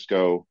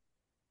Zbyszko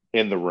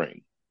in the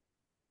ring.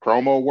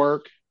 Promo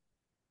work,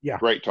 Yeah.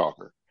 great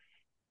talker.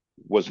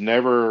 Was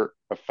never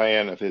a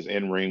fan of his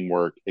in ring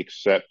work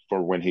except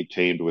for when he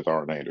teamed with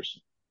Arn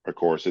Anderson. of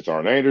course, it's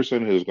Arn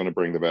Anderson who's going to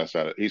bring the best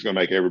out of it. He's going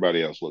to make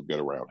everybody else look good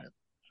around him.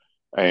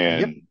 Yep.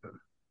 And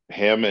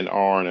him and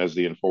Arn as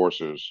the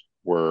enforcers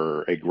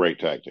were a great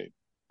tag team.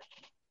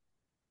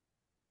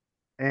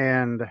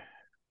 And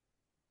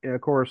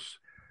of course,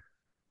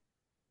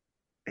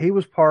 he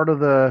was part of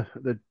the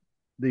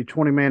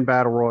 20-man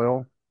battle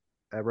royal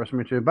at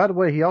WrestleMania 2. By the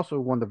way, he also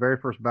won the very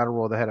first battle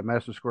royal they had at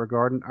Madison Square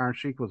Garden. Iron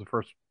Sheik was the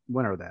first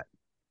winner of that.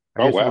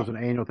 I Oh guess it wow. was an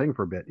annual thing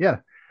for a bit. Yeah.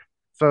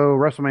 So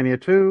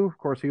WrestleMania 2, of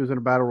course, he was in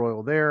a battle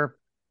royal there.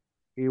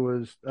 He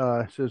was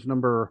his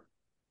number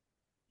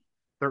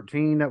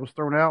 13 that was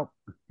thrown out.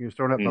 He was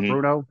thrown out by Hmm.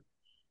 Bruno.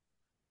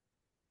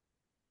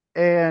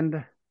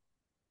 And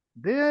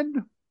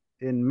then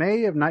in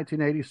May of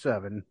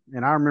 1987,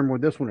 and I remember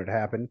when this one had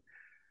happened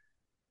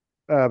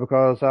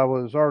because I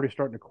was already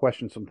starting to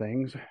question some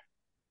things.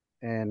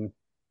 And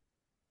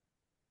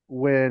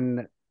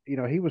when,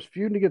 he was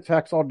feuding against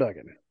Hacksaw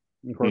Duggan.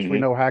 And of course, we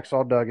Hmm. know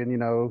Hacksaw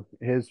Duggan,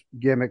 his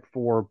gimmick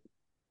for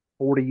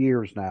 40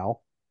 years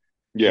now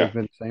has Yeah.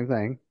 been the same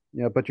thing.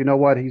 But you know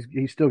what?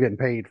 He's still getting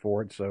paid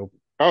for it, so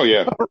Oh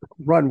yeah.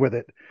 run with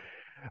it.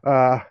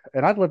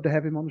 And I'd love to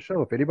have him on the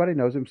show. If anybody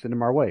knows him, send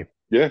him our way.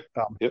 Yeah.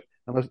 Um, Yep.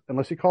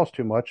 unless he costs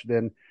too much,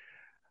 then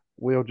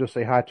we'll just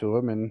say hi to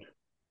him and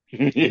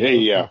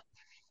Yeah.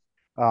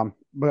 Yeah.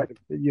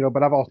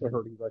 but I've also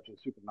heard he's actually a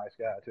super nice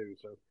guy too.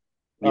 So,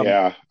 um,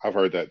 Yeah. I've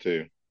heard that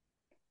too.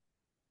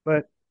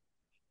 but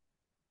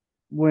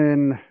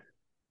when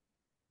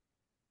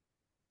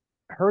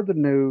I heard the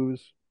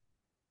news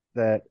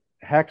that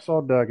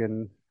Hacksaw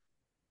Duggan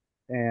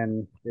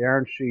and the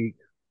Iron Sheik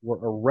were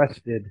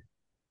arrested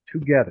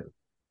together,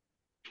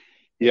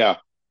 Yeah.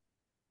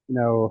 you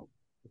know,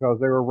 because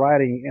they were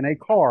riding in a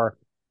car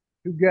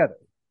together.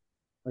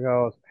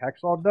 Because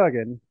Hacksaw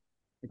Duggan,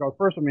 because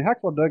first, I mean,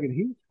 Hacksaw Duggan,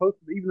 he's supposed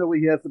to, even though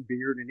he has a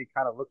beard and he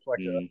kind of looks like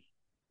Hmm.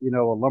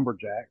 a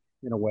lumberjack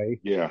in a way,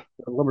 Yeah.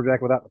 a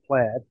lumberjack without the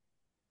plaid.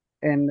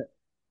 And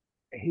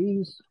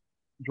he's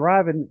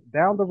driving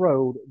down the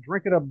road,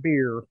 drinking a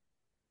beer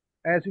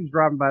as he's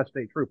driving by a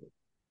state trooper.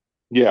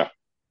 Yeah.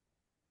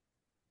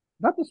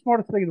 Not the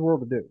smartest thing in the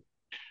world to do.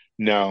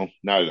 No,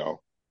 not at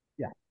all.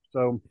 Yeah.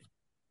 So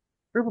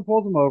trooper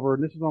pulls him over,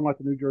 and this is on like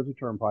the New Jersey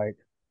Turnpike,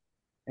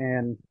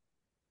 and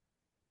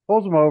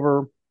pulls him over,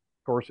 of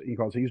course,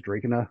 because he's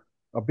drinking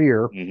a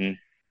beer. Hmm.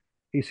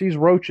 He sees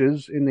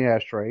roaches in the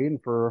ashtray,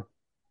 and for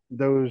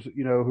those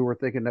who are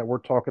thinking that we're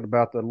talking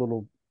about the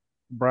little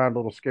brown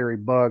little scary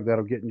bug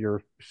that'll get in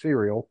your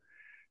cereal,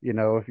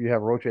 if you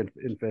have roach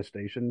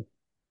infestation,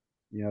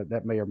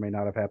 that may or may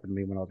not have happened to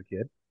me when I was a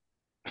kid.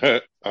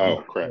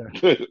 Oh crap.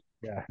 Yeah,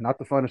 yeah, not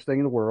the funnest thing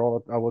in the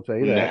world, I will tell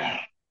you that.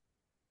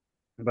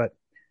 Nah. But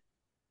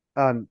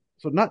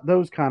so not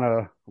those kind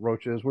of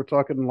roaches. We're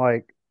talking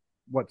like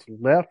what's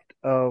left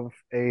of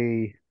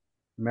a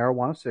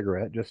marijuana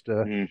cigarette, just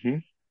to Hmm.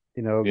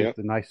 get Yep.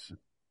 the nice,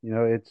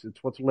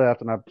 it's what's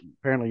left. And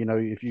apparently,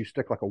 if you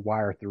stick like a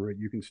wire through it,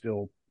 you can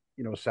still,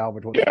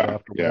 salvage what's Yeah.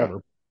 left or Yeah.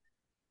 whatever.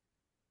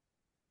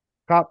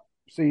 Cop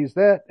sees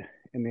that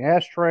in the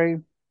ashtray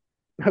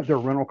of their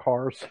rental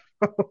cars.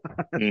 That's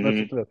Hmm. what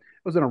it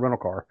was, in a rental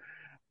car.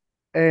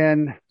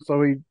 And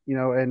so he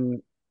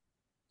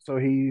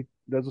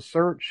does a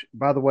search.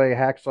 By the way,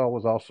 Hacksaw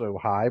was also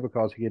high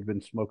because he had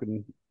been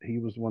smoking. He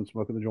was the one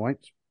smoking the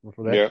joints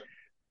for that. Yeah.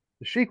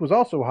 The Sheik was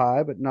also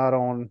high, but not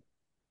on.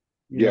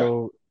 You Yeah.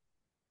 know,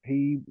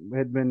 he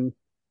had been.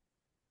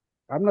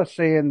 I'm not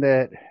saying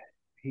that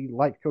he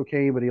liked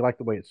cocaine, but he liked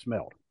the way it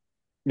smelled.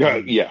 Yeah.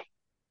 And Yeah.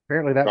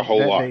 apparently A that whole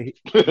that lot. day,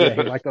 yeah,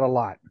 he liked it a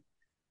lot.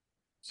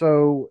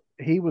 So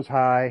he was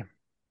high,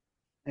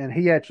 and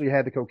he actually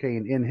had the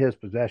cocaine in his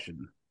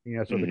possession.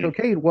 So the Hmm.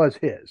 cocaine was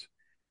his.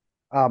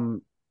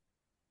 Um,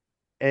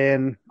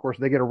 and of course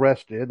they get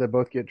arrested. They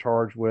both get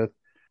charged with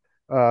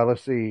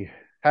let's see,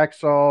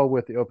 Hacksaw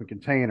with the open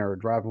container,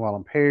 driving while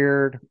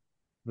impaired,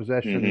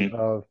 possession Hmm.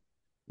 of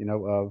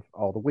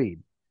all the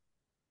weed.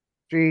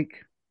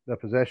 Cheek, the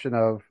possession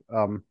of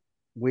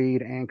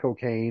weed and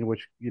cocaine,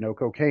 which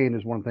cocaine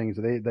is one of the things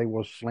that they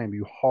will slam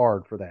you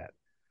hard for that.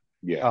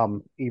 Yeah.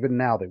 Even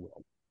now they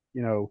will.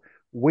 You know,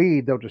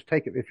 weed they'll just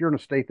take it if you're in a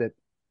state that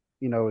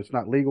it's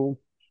not legal.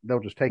 They'll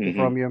just take it Hmm.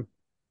 from you.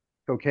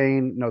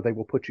 Cocaine, no, they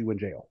will put you in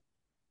jail.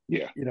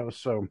 Yeah.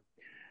 So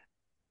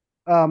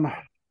um,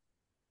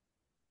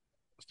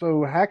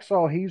 so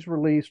Hacksaw, he's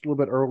released a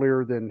little bit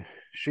earlier than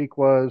Sheik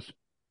was.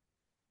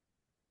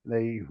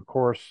 They, of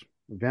course,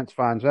 Vince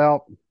finds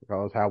out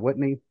because how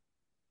wouldn't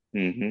he?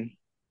 Hmm.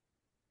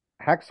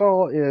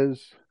 Hacksaw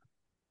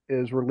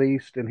is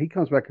released, and he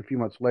comes back a few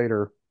months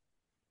later.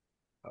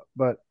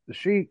 But the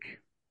Sheik,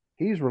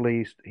 he's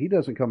released. He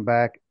doesn't come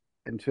back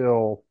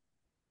until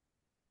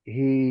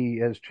he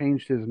has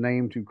changed his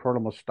name to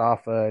Colonel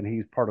Mustafa, and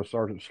he's part of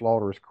Sergeant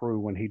Slaughter's crew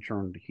when he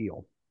turned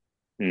heel.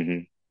 Hmm.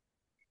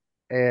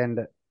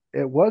 And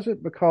it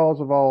wasn't because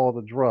of all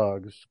the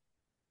drugs.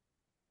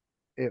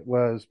 It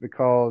was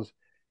because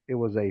it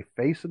was a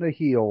face and a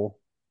heel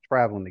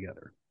traveling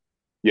together.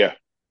 Yeah.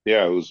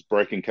 Yeah. It was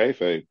breaking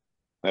kayfabe.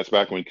 That's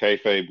back when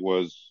kayfabe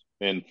was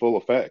in full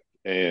effect,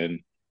 and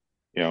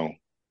you know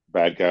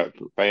Bad guy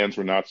fans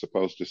were not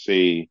supposed to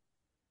see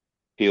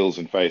heels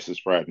and faces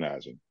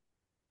fraternizing,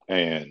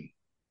 and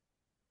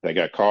they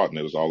got caught, and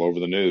it was all over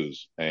the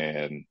news.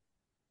 And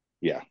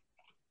yeah,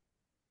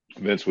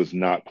 Vince was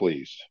not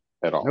pleased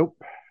at all. Nope.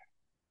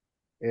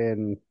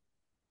 And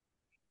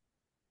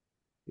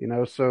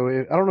so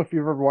I don't know if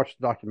you've ever watched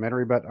the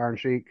documentary about Iron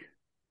Sheik.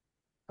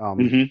 Um,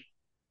 Hmm.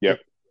 Yep.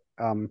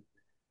 it, um,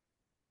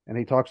 and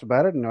he talks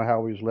about it and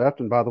how he was left.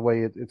 And by the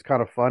way, it's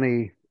kind of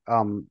funny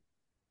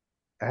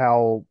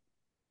how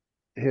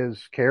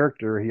his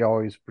character, he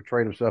always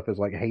portrayed himself as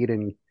like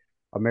hating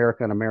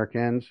America and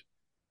Americans.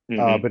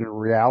 Hmm. But in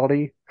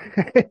reality,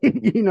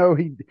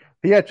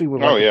 he actually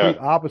was Oh like yeah, complete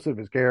opposite of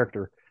his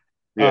character.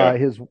 yeah.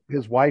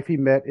 His wife he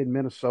met in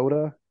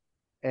Minnesota,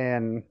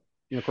 and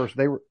of course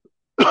they were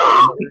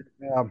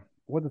married.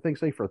 What did the thing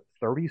say for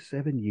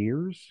 37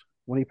 years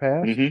when he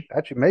passed? Hmm.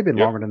 Actually, maybe been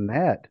Yep. longer than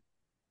that.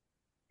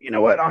 You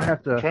know what? I'll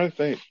have I'm to. trying to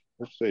think.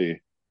 Let's see.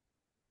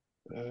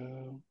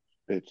 Uh,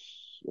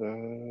 it's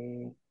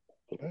go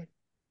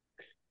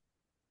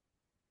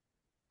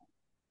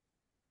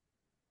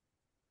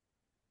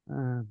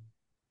Uh,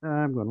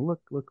 I'm going to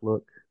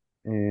look,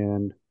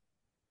 and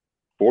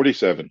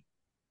 47.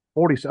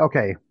 40.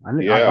 Okay, I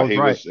Yeah, was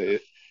right.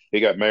 he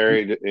got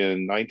married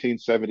in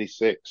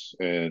 1976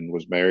 and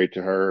was married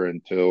to her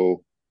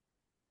until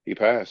he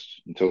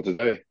passed, until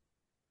today.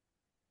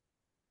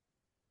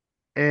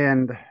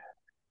 And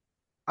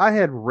I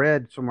had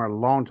read somewhere a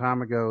long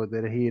time ago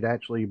that he had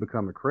actually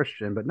become a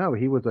Christian, but no,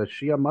 he was a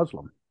Shia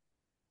Muslim.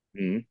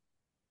 Hmm.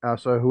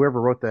 So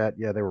whoever wrote that,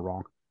 yeah, they were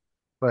wrong.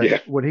 But Yeah,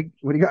 when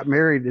he got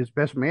married, his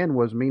best man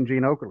was Mean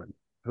Gene Okerlund,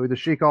 who the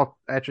Sheik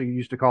actually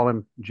used to call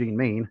him Gene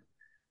Mean.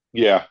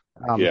 yeah,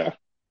 Um, yeah.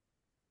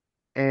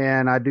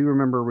 and I do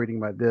remember reading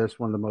about this,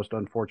 one of the most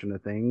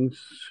unfortunate things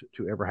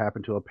to ever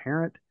happen to a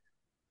parent.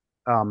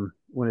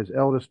 When his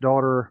eldest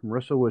daughter,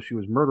 Marissa, she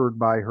was murdered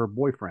by her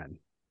boyfriend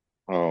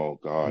Oh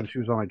when God, she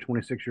was only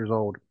 26 years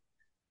old.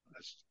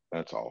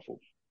 that's awful.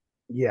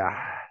 Yeah.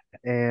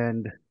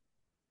 And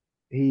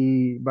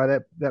by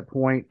that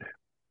point,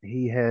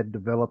 he had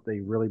developed a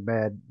really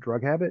bad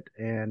drug habit.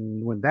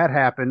 And when that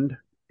happened,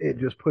 it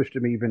just pushed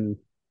him even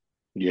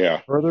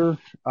Yeah. further.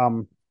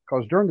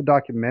 Because during the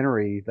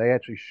documentary, they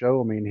actually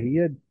show, I mean, he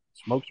had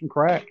smoked some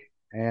crack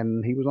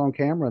and he was on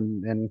camera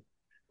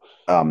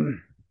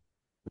um,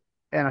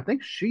 and I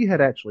think she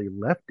had actually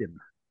left him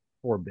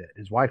for a bit.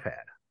 His wife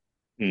had,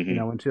 Hmm.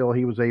 until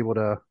he was able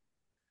to,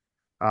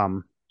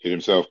 um, Get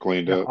himself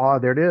cleaned yeah, up. oh,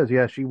 there it is.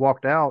 Yeah, she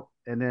walked out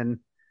and then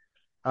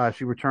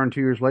she returned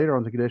 2 years later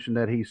on the condition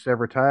that he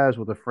sever ties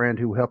with a friend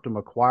who helped him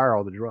acquire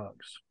all the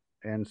drugs.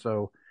 And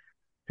so,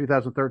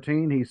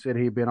 2013, he said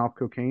he'd been off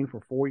cocaine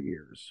for 4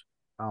 years.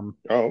 Um,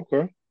 Oh,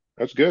 okay,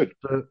 that's good.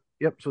 so,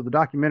 yep. So the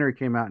documentary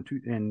came out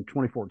in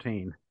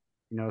 2014.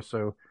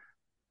 So,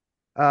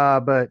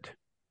 but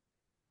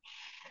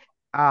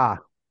ah,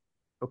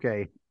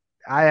 okay.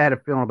 I had a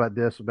feeling about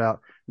this.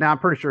 About now, I'm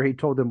pretty sure he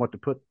told them what to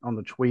put on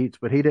the tweets,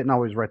 but he didn't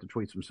always write the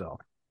tweets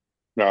himself.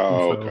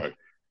 And Oh, so, okay.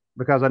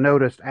 because I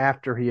noticed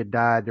after he had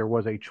died, there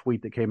was a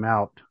tweet that came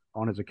out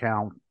on his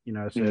account.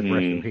 It said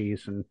 "Rest in Hmm.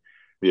 peace,"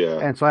 Yeah,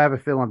 and so I have a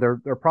feeling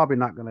they're probably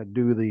not going to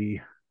do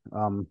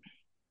um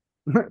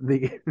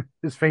the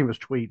his famous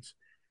tweets.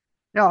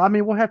 Yeah, I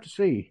mean we'll have to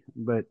see,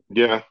 but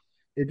yeah.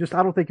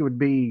 I don't think it would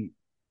be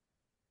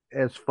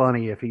as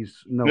funny if he's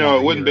no No,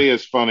 longer it wouldn't here. be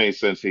as funny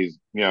since he's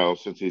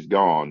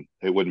gone.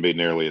 It wouldn't be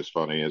nearly as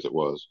funny as it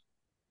was.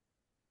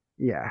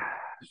 Yeah.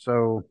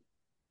 So,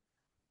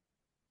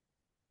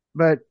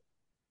 but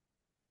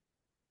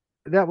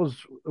that was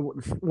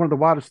one of the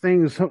wildest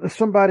things.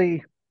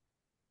 Somebody,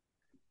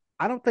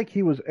 I don't think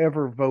he was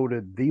ever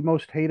voted the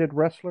most hated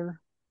wrestler,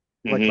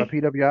 like by Hmm.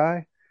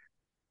 PWI,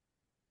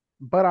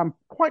 but I'm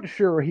quite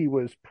sure he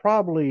was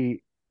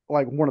probably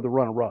like one of the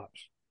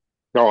runner-ups.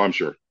 Oh, I'm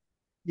sure.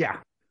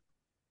 Yeah.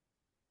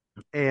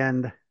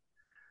 And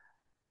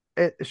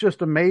it's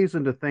just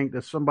amazing to think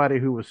that somebody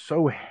who was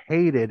so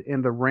hated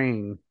in the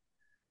ring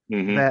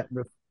Hmm. that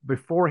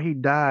before he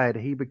died,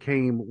 he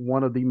became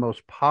one of the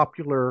most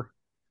popular,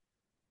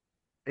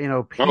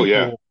 Oh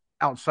yeah. people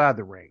outside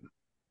the ring.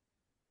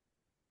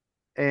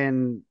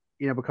 And,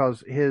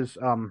 because his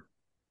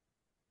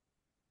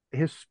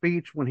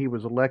speech when he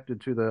was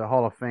elected to the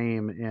Hall of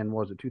Fame in,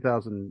 was it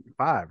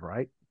 2005,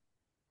 right?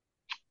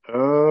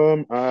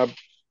 I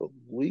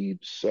believe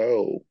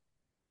so.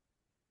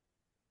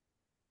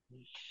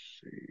 Let's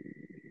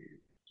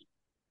see.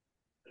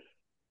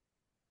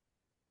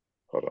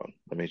 Hold on,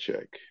 let me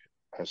check.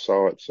 I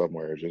saw it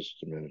somewhere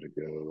just a minute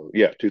ago.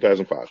 Yeah,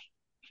 2005.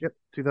 Yep,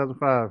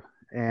 2005.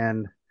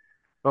 And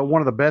but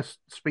one of the best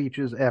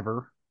speeches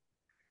ever.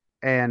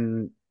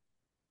 And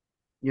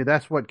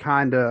that's what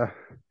kind of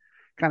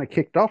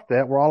kicked off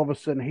that, where all of a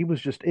sudden he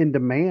was just in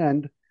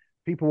demand.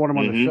 People want him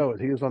on the Hmm. shows.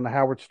 He was on the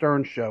Howard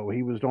Stern show.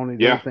 He was doing these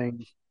other Yeah,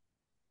 things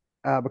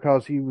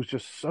because he was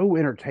just so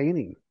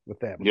entertaining with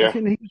that. Because yeah,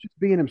 he was just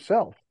being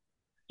himself.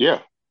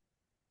 yeah.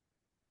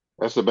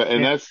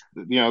 And And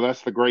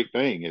that's the great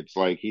thing. It's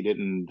like he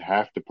didn't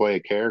have to play a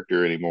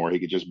character anymore. He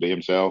could just be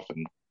himself,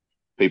 and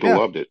people yeah,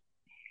 loved it.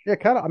 Yeah,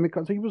 kind of. I mean,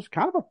 because he was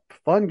kind of a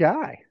fun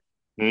guy,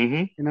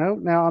 Hmm. you know.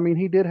 Now, I mean,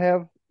 he did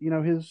have,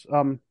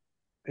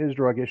 his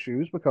drug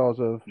issues because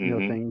of,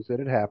 Hmm. things that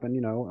had happened.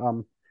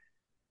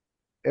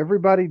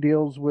 Everybody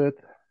deals with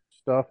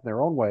stuff in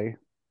their own way.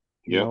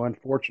 Yep.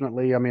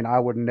 Unfortunately, I mean, I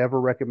would never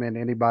recommend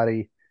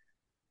anybody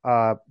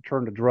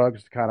turn to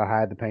drugs to kind of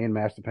hide the pain,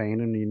 mask the pain,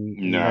 and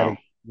No.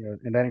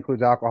 and that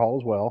includes alcohol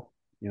as well.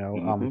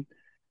 Hmm.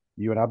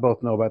 You and I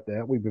both know about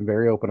that. We've been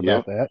very open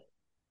about Yep. that,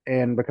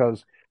 and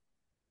because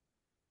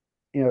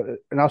and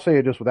I'll say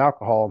it just with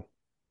alcohol,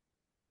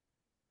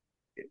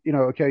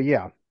 okay,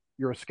 yeah,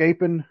 you're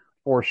escaping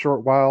for a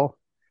short while.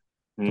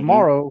 Hmm.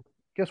 Tomorrow,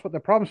 guess what? The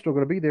problem's still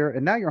going to be there,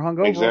 and now you're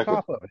hungover on Exactly.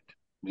 top of it.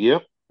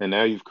 Yep. And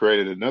now you've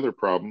created another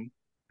problem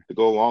to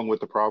go along with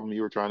the problem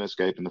you were trying to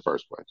escape in the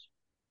first place.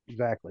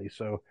 Exactly.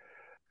 So,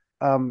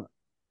 um,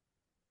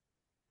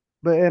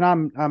 but and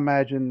I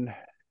imagine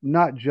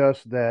not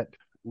just that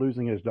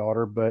losing his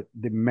daughter, but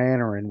the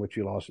manner in which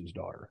he lost his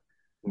daughter.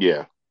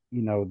 Yeah.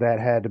 That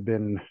had to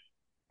been,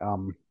 I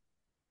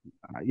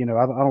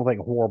don't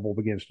think horrible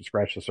begins to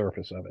scratch the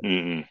surface of it.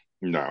 Mm-mm.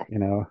 No. You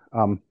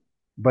know,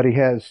 but he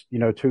has,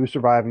 two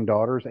surviving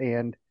daughters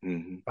and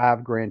Hmm.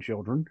 five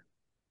grandchildren.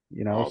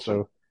 Awesome.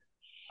 So,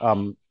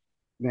 um,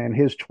 and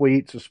his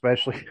tweets,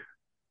 especially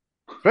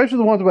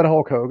the ones about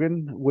Hulk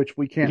Hogan, which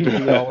we can't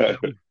repeat all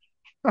of them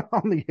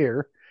on the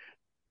air,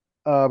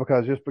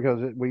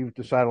 we've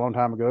decided a long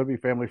time ago to be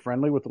family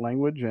friendly with the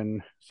language,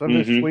 and Hmm. some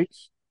of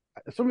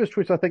his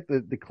tweets, I think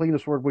the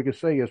cleanest word we could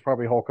say is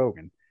probably Hulk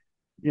Hogan.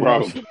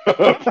 Probably.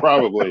 So,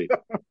 Probably.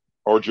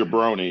 Or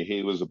jabroni.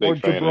 He was a or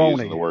big fan of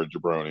using the jabroni. word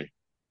jabroni.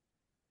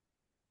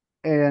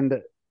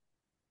 And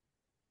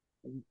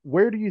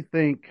where do you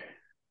think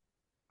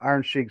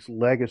Iron Sheik's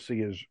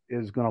legacy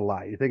is going to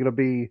lie? You think it'll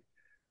be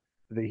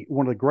the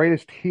one of the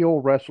greatest heel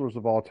wrestlers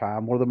of all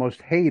time, one of the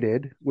most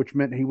hated, which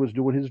meant he was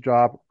doing his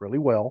job really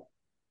well.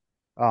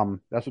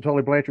 That's what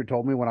Tully Blanchard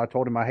told me when I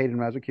told him I hated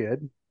him as a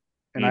kid.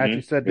 And I Hmm.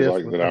 actually said He's this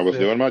like with, that. I I was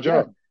said, doing my yeah,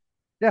 job.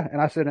 yeah.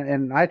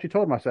 And I actually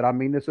told him, I said, I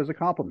mean this as a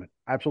compliment.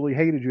 I absolutely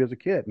hated you as a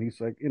kid. And he's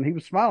like, and he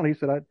was smiling. He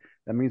said,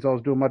 that means I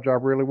was doing my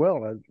job really well.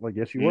 And I was like,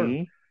 yes, you were.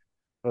 Hmm.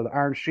 So the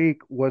Iron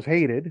Sheik was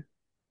hated,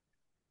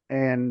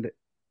 and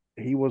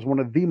he was one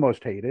of the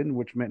most hated,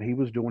 which meant he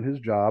was doing his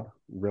job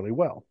really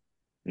well.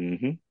 Hmm.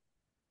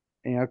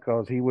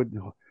 Because he would,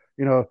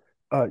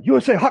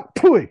 USA Hawk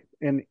Pui,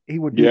 and he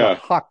would do the Yeah.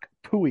 Hawk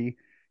Pui,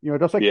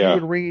 just like you Yeah.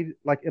 would read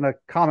like in a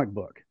comic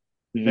book.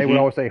 They would Hmm.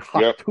 always say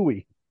Hawk Yep.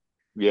 Tui,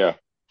 Yeah.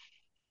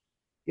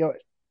 you know.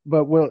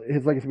 But will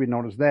his legacy be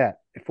known as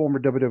that? A former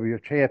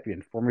WWF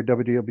champion, former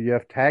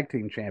WWF tag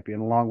team champion,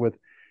 along with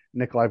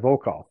Nikolai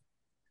Volkov.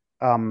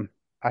 Um,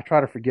 I try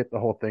to forget the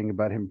whole thing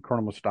about him,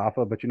 Colonel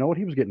Mustafa, but you know what?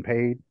 He was getting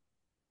paid.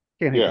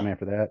 Can't hate the Yeah. man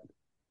for that.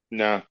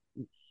 Nah.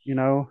 You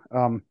know,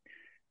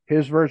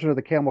 his version of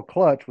the camel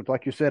clutch, which,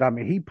 like you said, I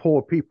mean, he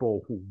pulled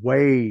people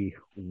way,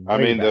 I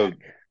way mean back.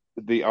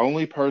 the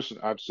only person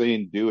I've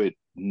seen do it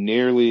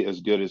nearly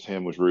as good as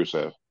him was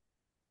Rusev.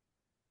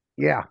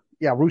 Yeah,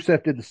 yeah.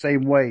 Rusev did the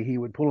same way. He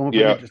would pull them up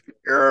and Yeah. he'd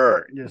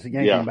just yank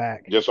them Yeah.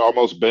 back. Just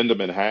almost bend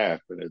them in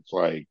half, and it's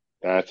like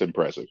that's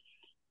impressive.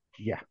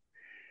 Yeah,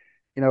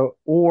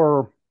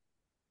 or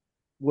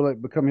will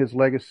it become his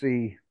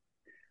legacy?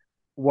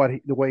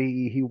 The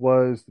way he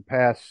was the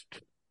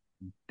past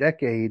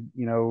decade,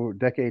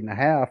 decade and a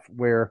half,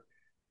 where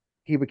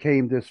he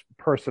became this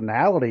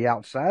personality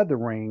outside the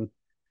ring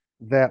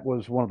that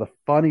was one of the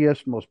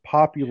funniest, most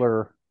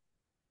popular,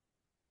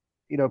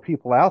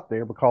 people out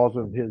there because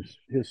of his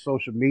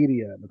social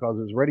media, because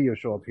of his radio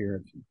show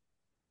appearances.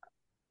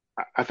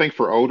 I think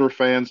for older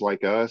fans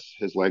like us,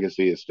 his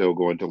legacy is still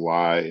going to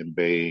lie in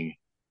being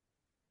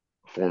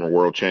former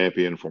world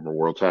champion, former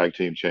world tag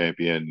team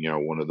champion,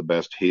 one of the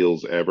best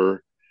heels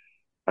ever.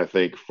 I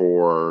think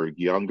for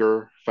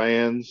younger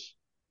fans,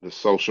 the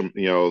social,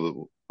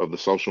 of the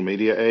social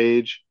media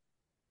age,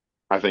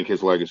 I think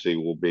his legacy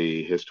will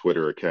be his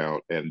Twitter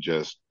account and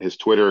just his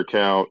Twitter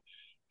account,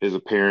 his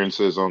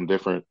appearances on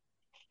different,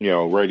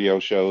 radio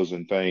shows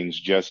and things,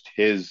 just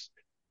his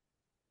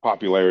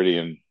popularity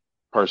and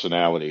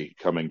personality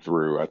coming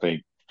through. I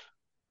think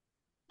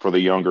for the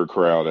younger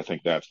crowd, I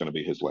think that's going to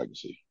be his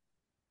legacy.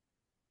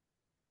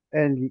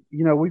 And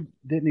we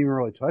didn't even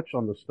really touch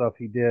on the stuff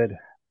he did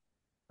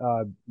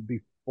uh,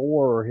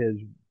 before his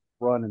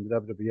run in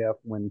the WWF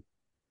when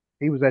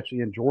he was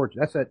actually in Georgia.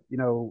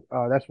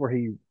 That's where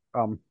he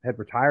had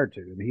retired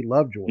to, and he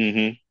loved Georgia.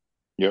 Hmm.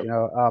 Yep. You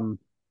know,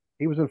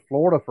 he was in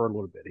Florida for a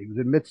little bit. He was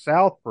in Mid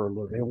South for a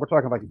little bit. And we're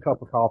talking like a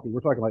cup of coffee. We're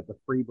talking like the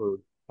Freebird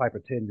type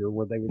of tenure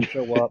where they would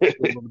show up for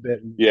a little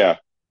bit Yeah.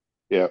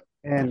 Yeah.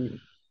 and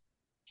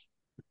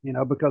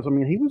because I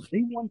mean he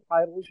won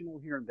titles,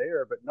 here and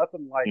there, but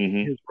nothing like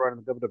Hmm. his run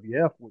in the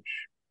WWF, which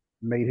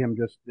made him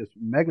just this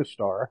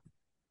megastar,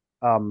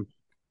 um,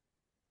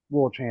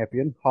 world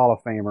champion, Hall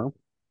of Famer,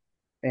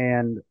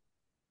 and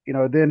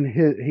then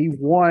he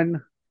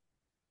won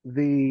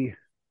the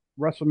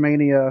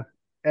WrestleMania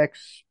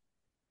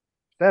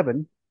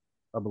X7,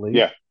 I believe.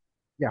 Yeah.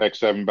 Yeah,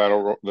 X7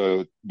 the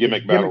the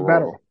gimmick battle gimmick royal.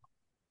 battle.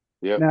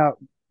 Yep. Now,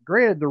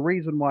 granted, the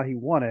reason why he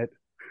won it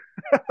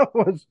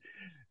was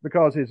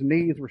because his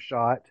knees were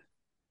shot,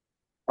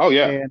 Oh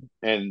yeah, and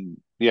and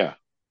yeah,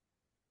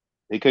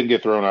 he couldn't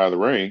get thrown out of the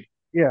ring.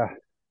 yeah,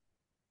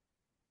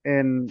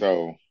 and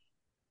So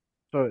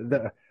so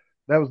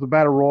that was the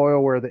battle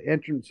royal where the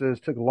entrances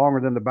took longer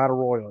than the battle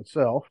royal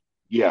itself.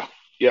 yeah,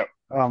 yeah,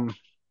 Um,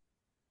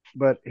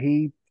 but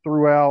he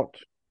threw out.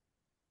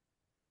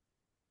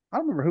 I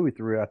don't remember who he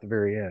threw out at the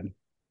very end,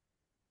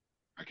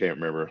 I can't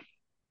remember.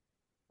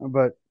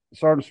 but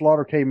Sergeant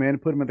Slaughter came in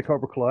and put him in the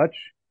Cobra Clutch.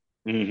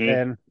 Hmm.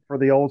 And for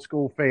the old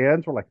school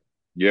fans, we're like,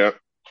 Yep,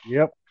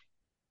 "Yep."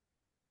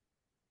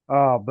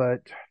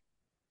 But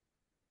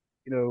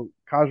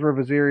Khosrow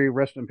Vaziri,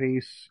 rest in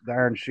peace, the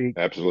Iron Sheik.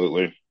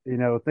 absolutely.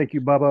 Thank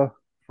you, Bubba,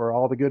 for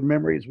all the good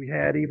memories we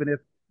had, even if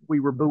we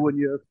were booing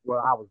you. Well,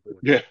 I was booing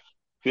you. Yeah,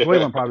 yeah.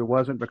 Dwaylen probably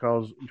wasn't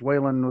because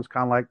Dwaylen was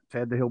kind of like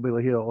Ted the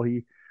Hillbilly Hill.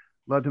 He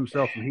loved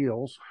himself some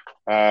heels.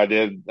 I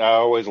did. I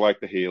always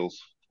liked the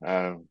heels.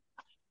 Uh,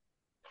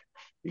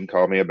 you can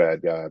call me a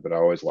bad guy, but I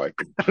always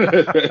liked them.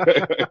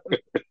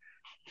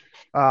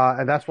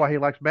 And that's why he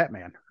likes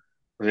Batman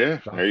Yeah, there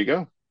because you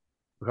go.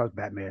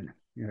 Batman,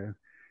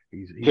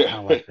 he's Yeah, kind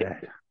of like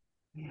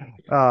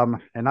that.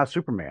 And not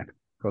Superman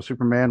because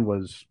Superman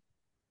was,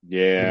 you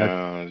know,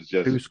 yeah. It's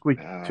just,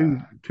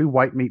 two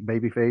white meat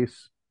baby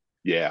face.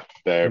 yeah.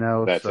 There,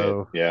 that's it.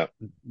 So Yeah.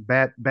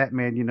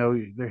 Batman,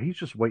 he's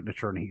just waiting to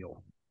turn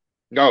heel.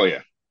 Oh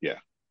yeah, yeah.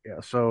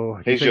 Yeah. So you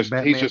He's think just he's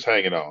Batman? just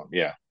hanging on.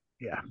 Yeah.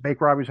 Yeah, bank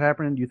robbery's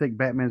happening. You think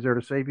Batman's there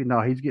to save you? No,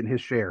 he's getting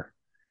his share.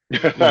 He's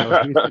going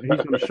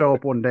to show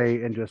up one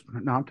day and just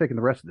no, I'm taking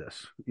the rest of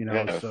this.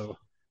 Yes. So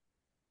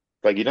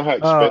Like you know how uh,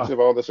 expensive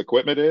all this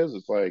equipment is.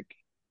 It's like I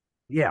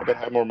yeah, better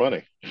have more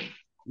money.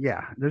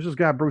 yeah. There's this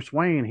guy Bruce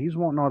Wayne. He's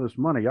wanting all this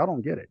money. Y'all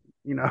don't get it.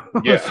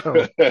 Yeah.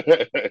 So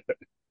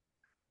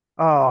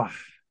uh,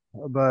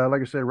 but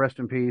like I said, rest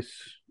in peace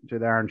to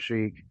the Iron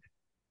Sheik.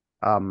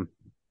 Um,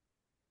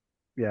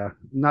 yeah,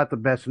 not the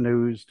best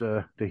news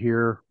to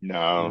hear.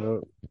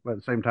 No. But at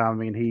the same time, I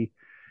mean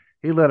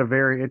he led a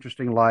very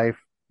interesting life.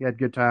 He had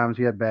good times.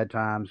 He had bad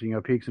times.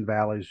 Peaks and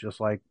valleys, just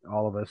like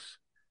all of us.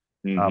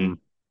 Hmm. Um,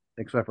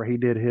 except for he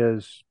did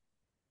his,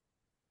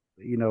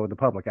 the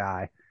public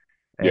eye,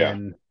 Yeah.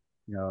 and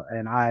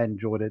and I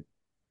enjoyed it.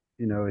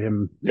 Him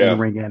in the Yeah.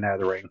 ring and out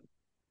of the ring.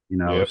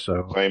 Yep.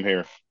 So Same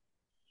here.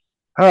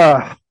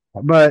 uh,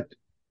 but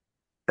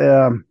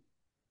um,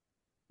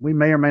 we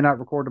may or may not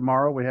record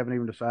tomorrow. We haven't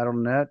even decided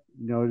on that.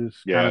 It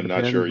just kind Yeah. of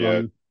Not sure depends yet.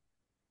 on.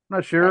 Not Kind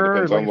of sure.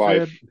 depends Like on I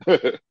life.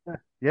 said,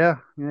 yeah,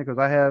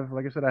 because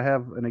like I said, I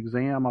have an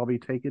exam I'll be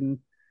taking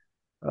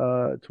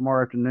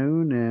tomorrow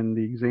afternoon, and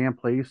the exam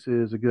place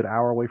is a good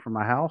hour away from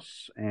my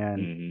house.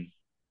 And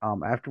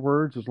Hmm.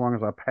 afterwards, as long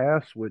as I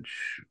pass,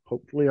 which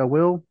hopefully I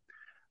will,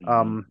 Hmm.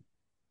 um,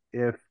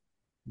 if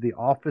the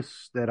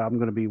office that I'm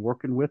going to be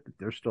working with, if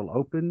they're still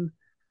open,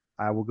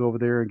 I will go over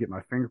there and get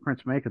my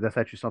fingerprints made because that's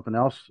actually something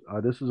else.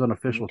 This is an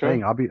official Okay.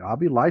 thing. I'll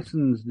be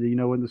licensed,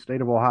 in the state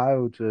of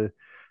Ohio to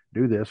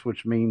do this,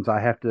 which means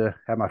I have to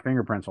have my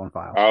fingerprints on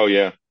file. Oh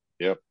yeah.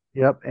 Yep.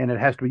 Yep, and it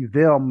has to be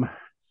them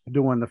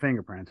doing the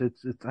fingerprints. I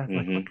was like,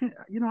 why Hmm.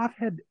 can't I've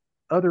had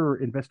other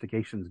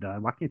investigations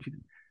done. Why can't you?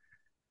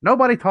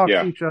 Nobody talks to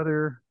Yeah. each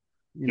other,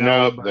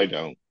 No, but they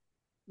don't.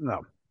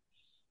 no,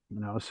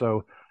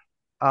 so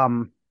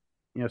um,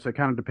 so it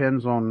kind of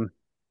depends on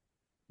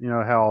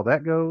how all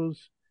that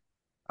goes.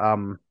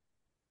 Um,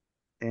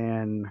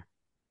 and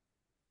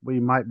we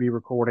might be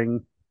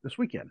recording this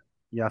weekend.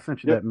 Yeah, I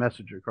sent you Yep. that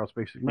message across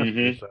basic Hmm.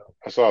 messages.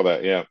 I saw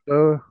that. Yeah.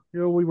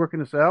 We working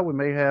this out. We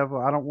may have.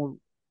 I don't want.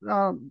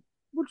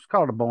 We'll just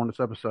call it a bonus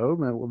episode.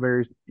 And we're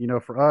very,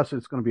 for us,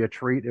 it's going to be a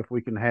treat if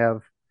we can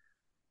have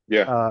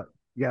Yeah. uh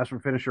guys from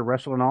Finisher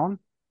Wrestling on.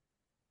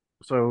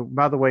 So,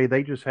 by the way,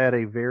 they just had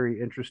a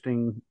very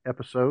interesting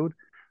episode. I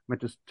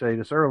meant to say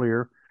this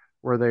earlier,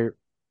 where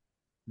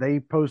they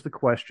posed the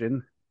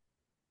question,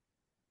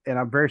 and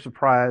I'm very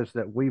surprised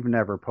that we've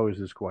never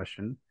posed this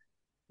question.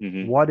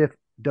 Hmm. What if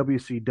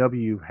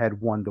WCW had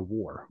won the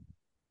war?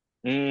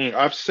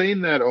 I've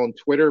seen that on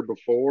Twitter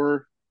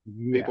before.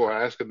 People Yeah,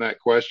 asking that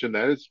question.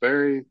 That is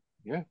very,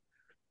 yeah.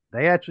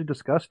 they actually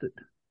discussed it.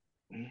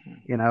 Hmm.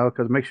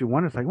 Because it makes you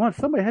wonder. It's like, well,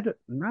 somebody had to.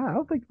 No, I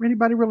don't think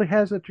anybody really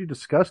has actually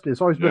discussed it.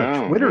 It's always been a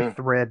No, Twitter yeah,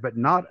 thread, but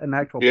not an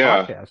actual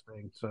yeah, podcast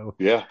thing. So,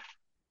 yeah.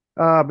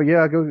 but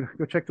yeah, go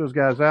check those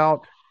guys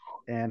out,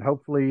 and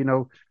hopefully,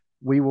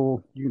 we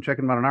will. You can check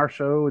them out on our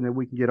show, and then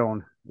we can get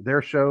on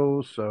their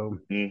shows. So,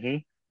 Hmm.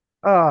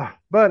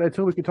 but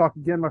until we can talk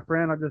again, my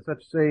friend, I just have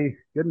to say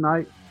good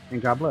night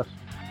and God bless.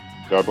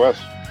 God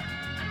bless.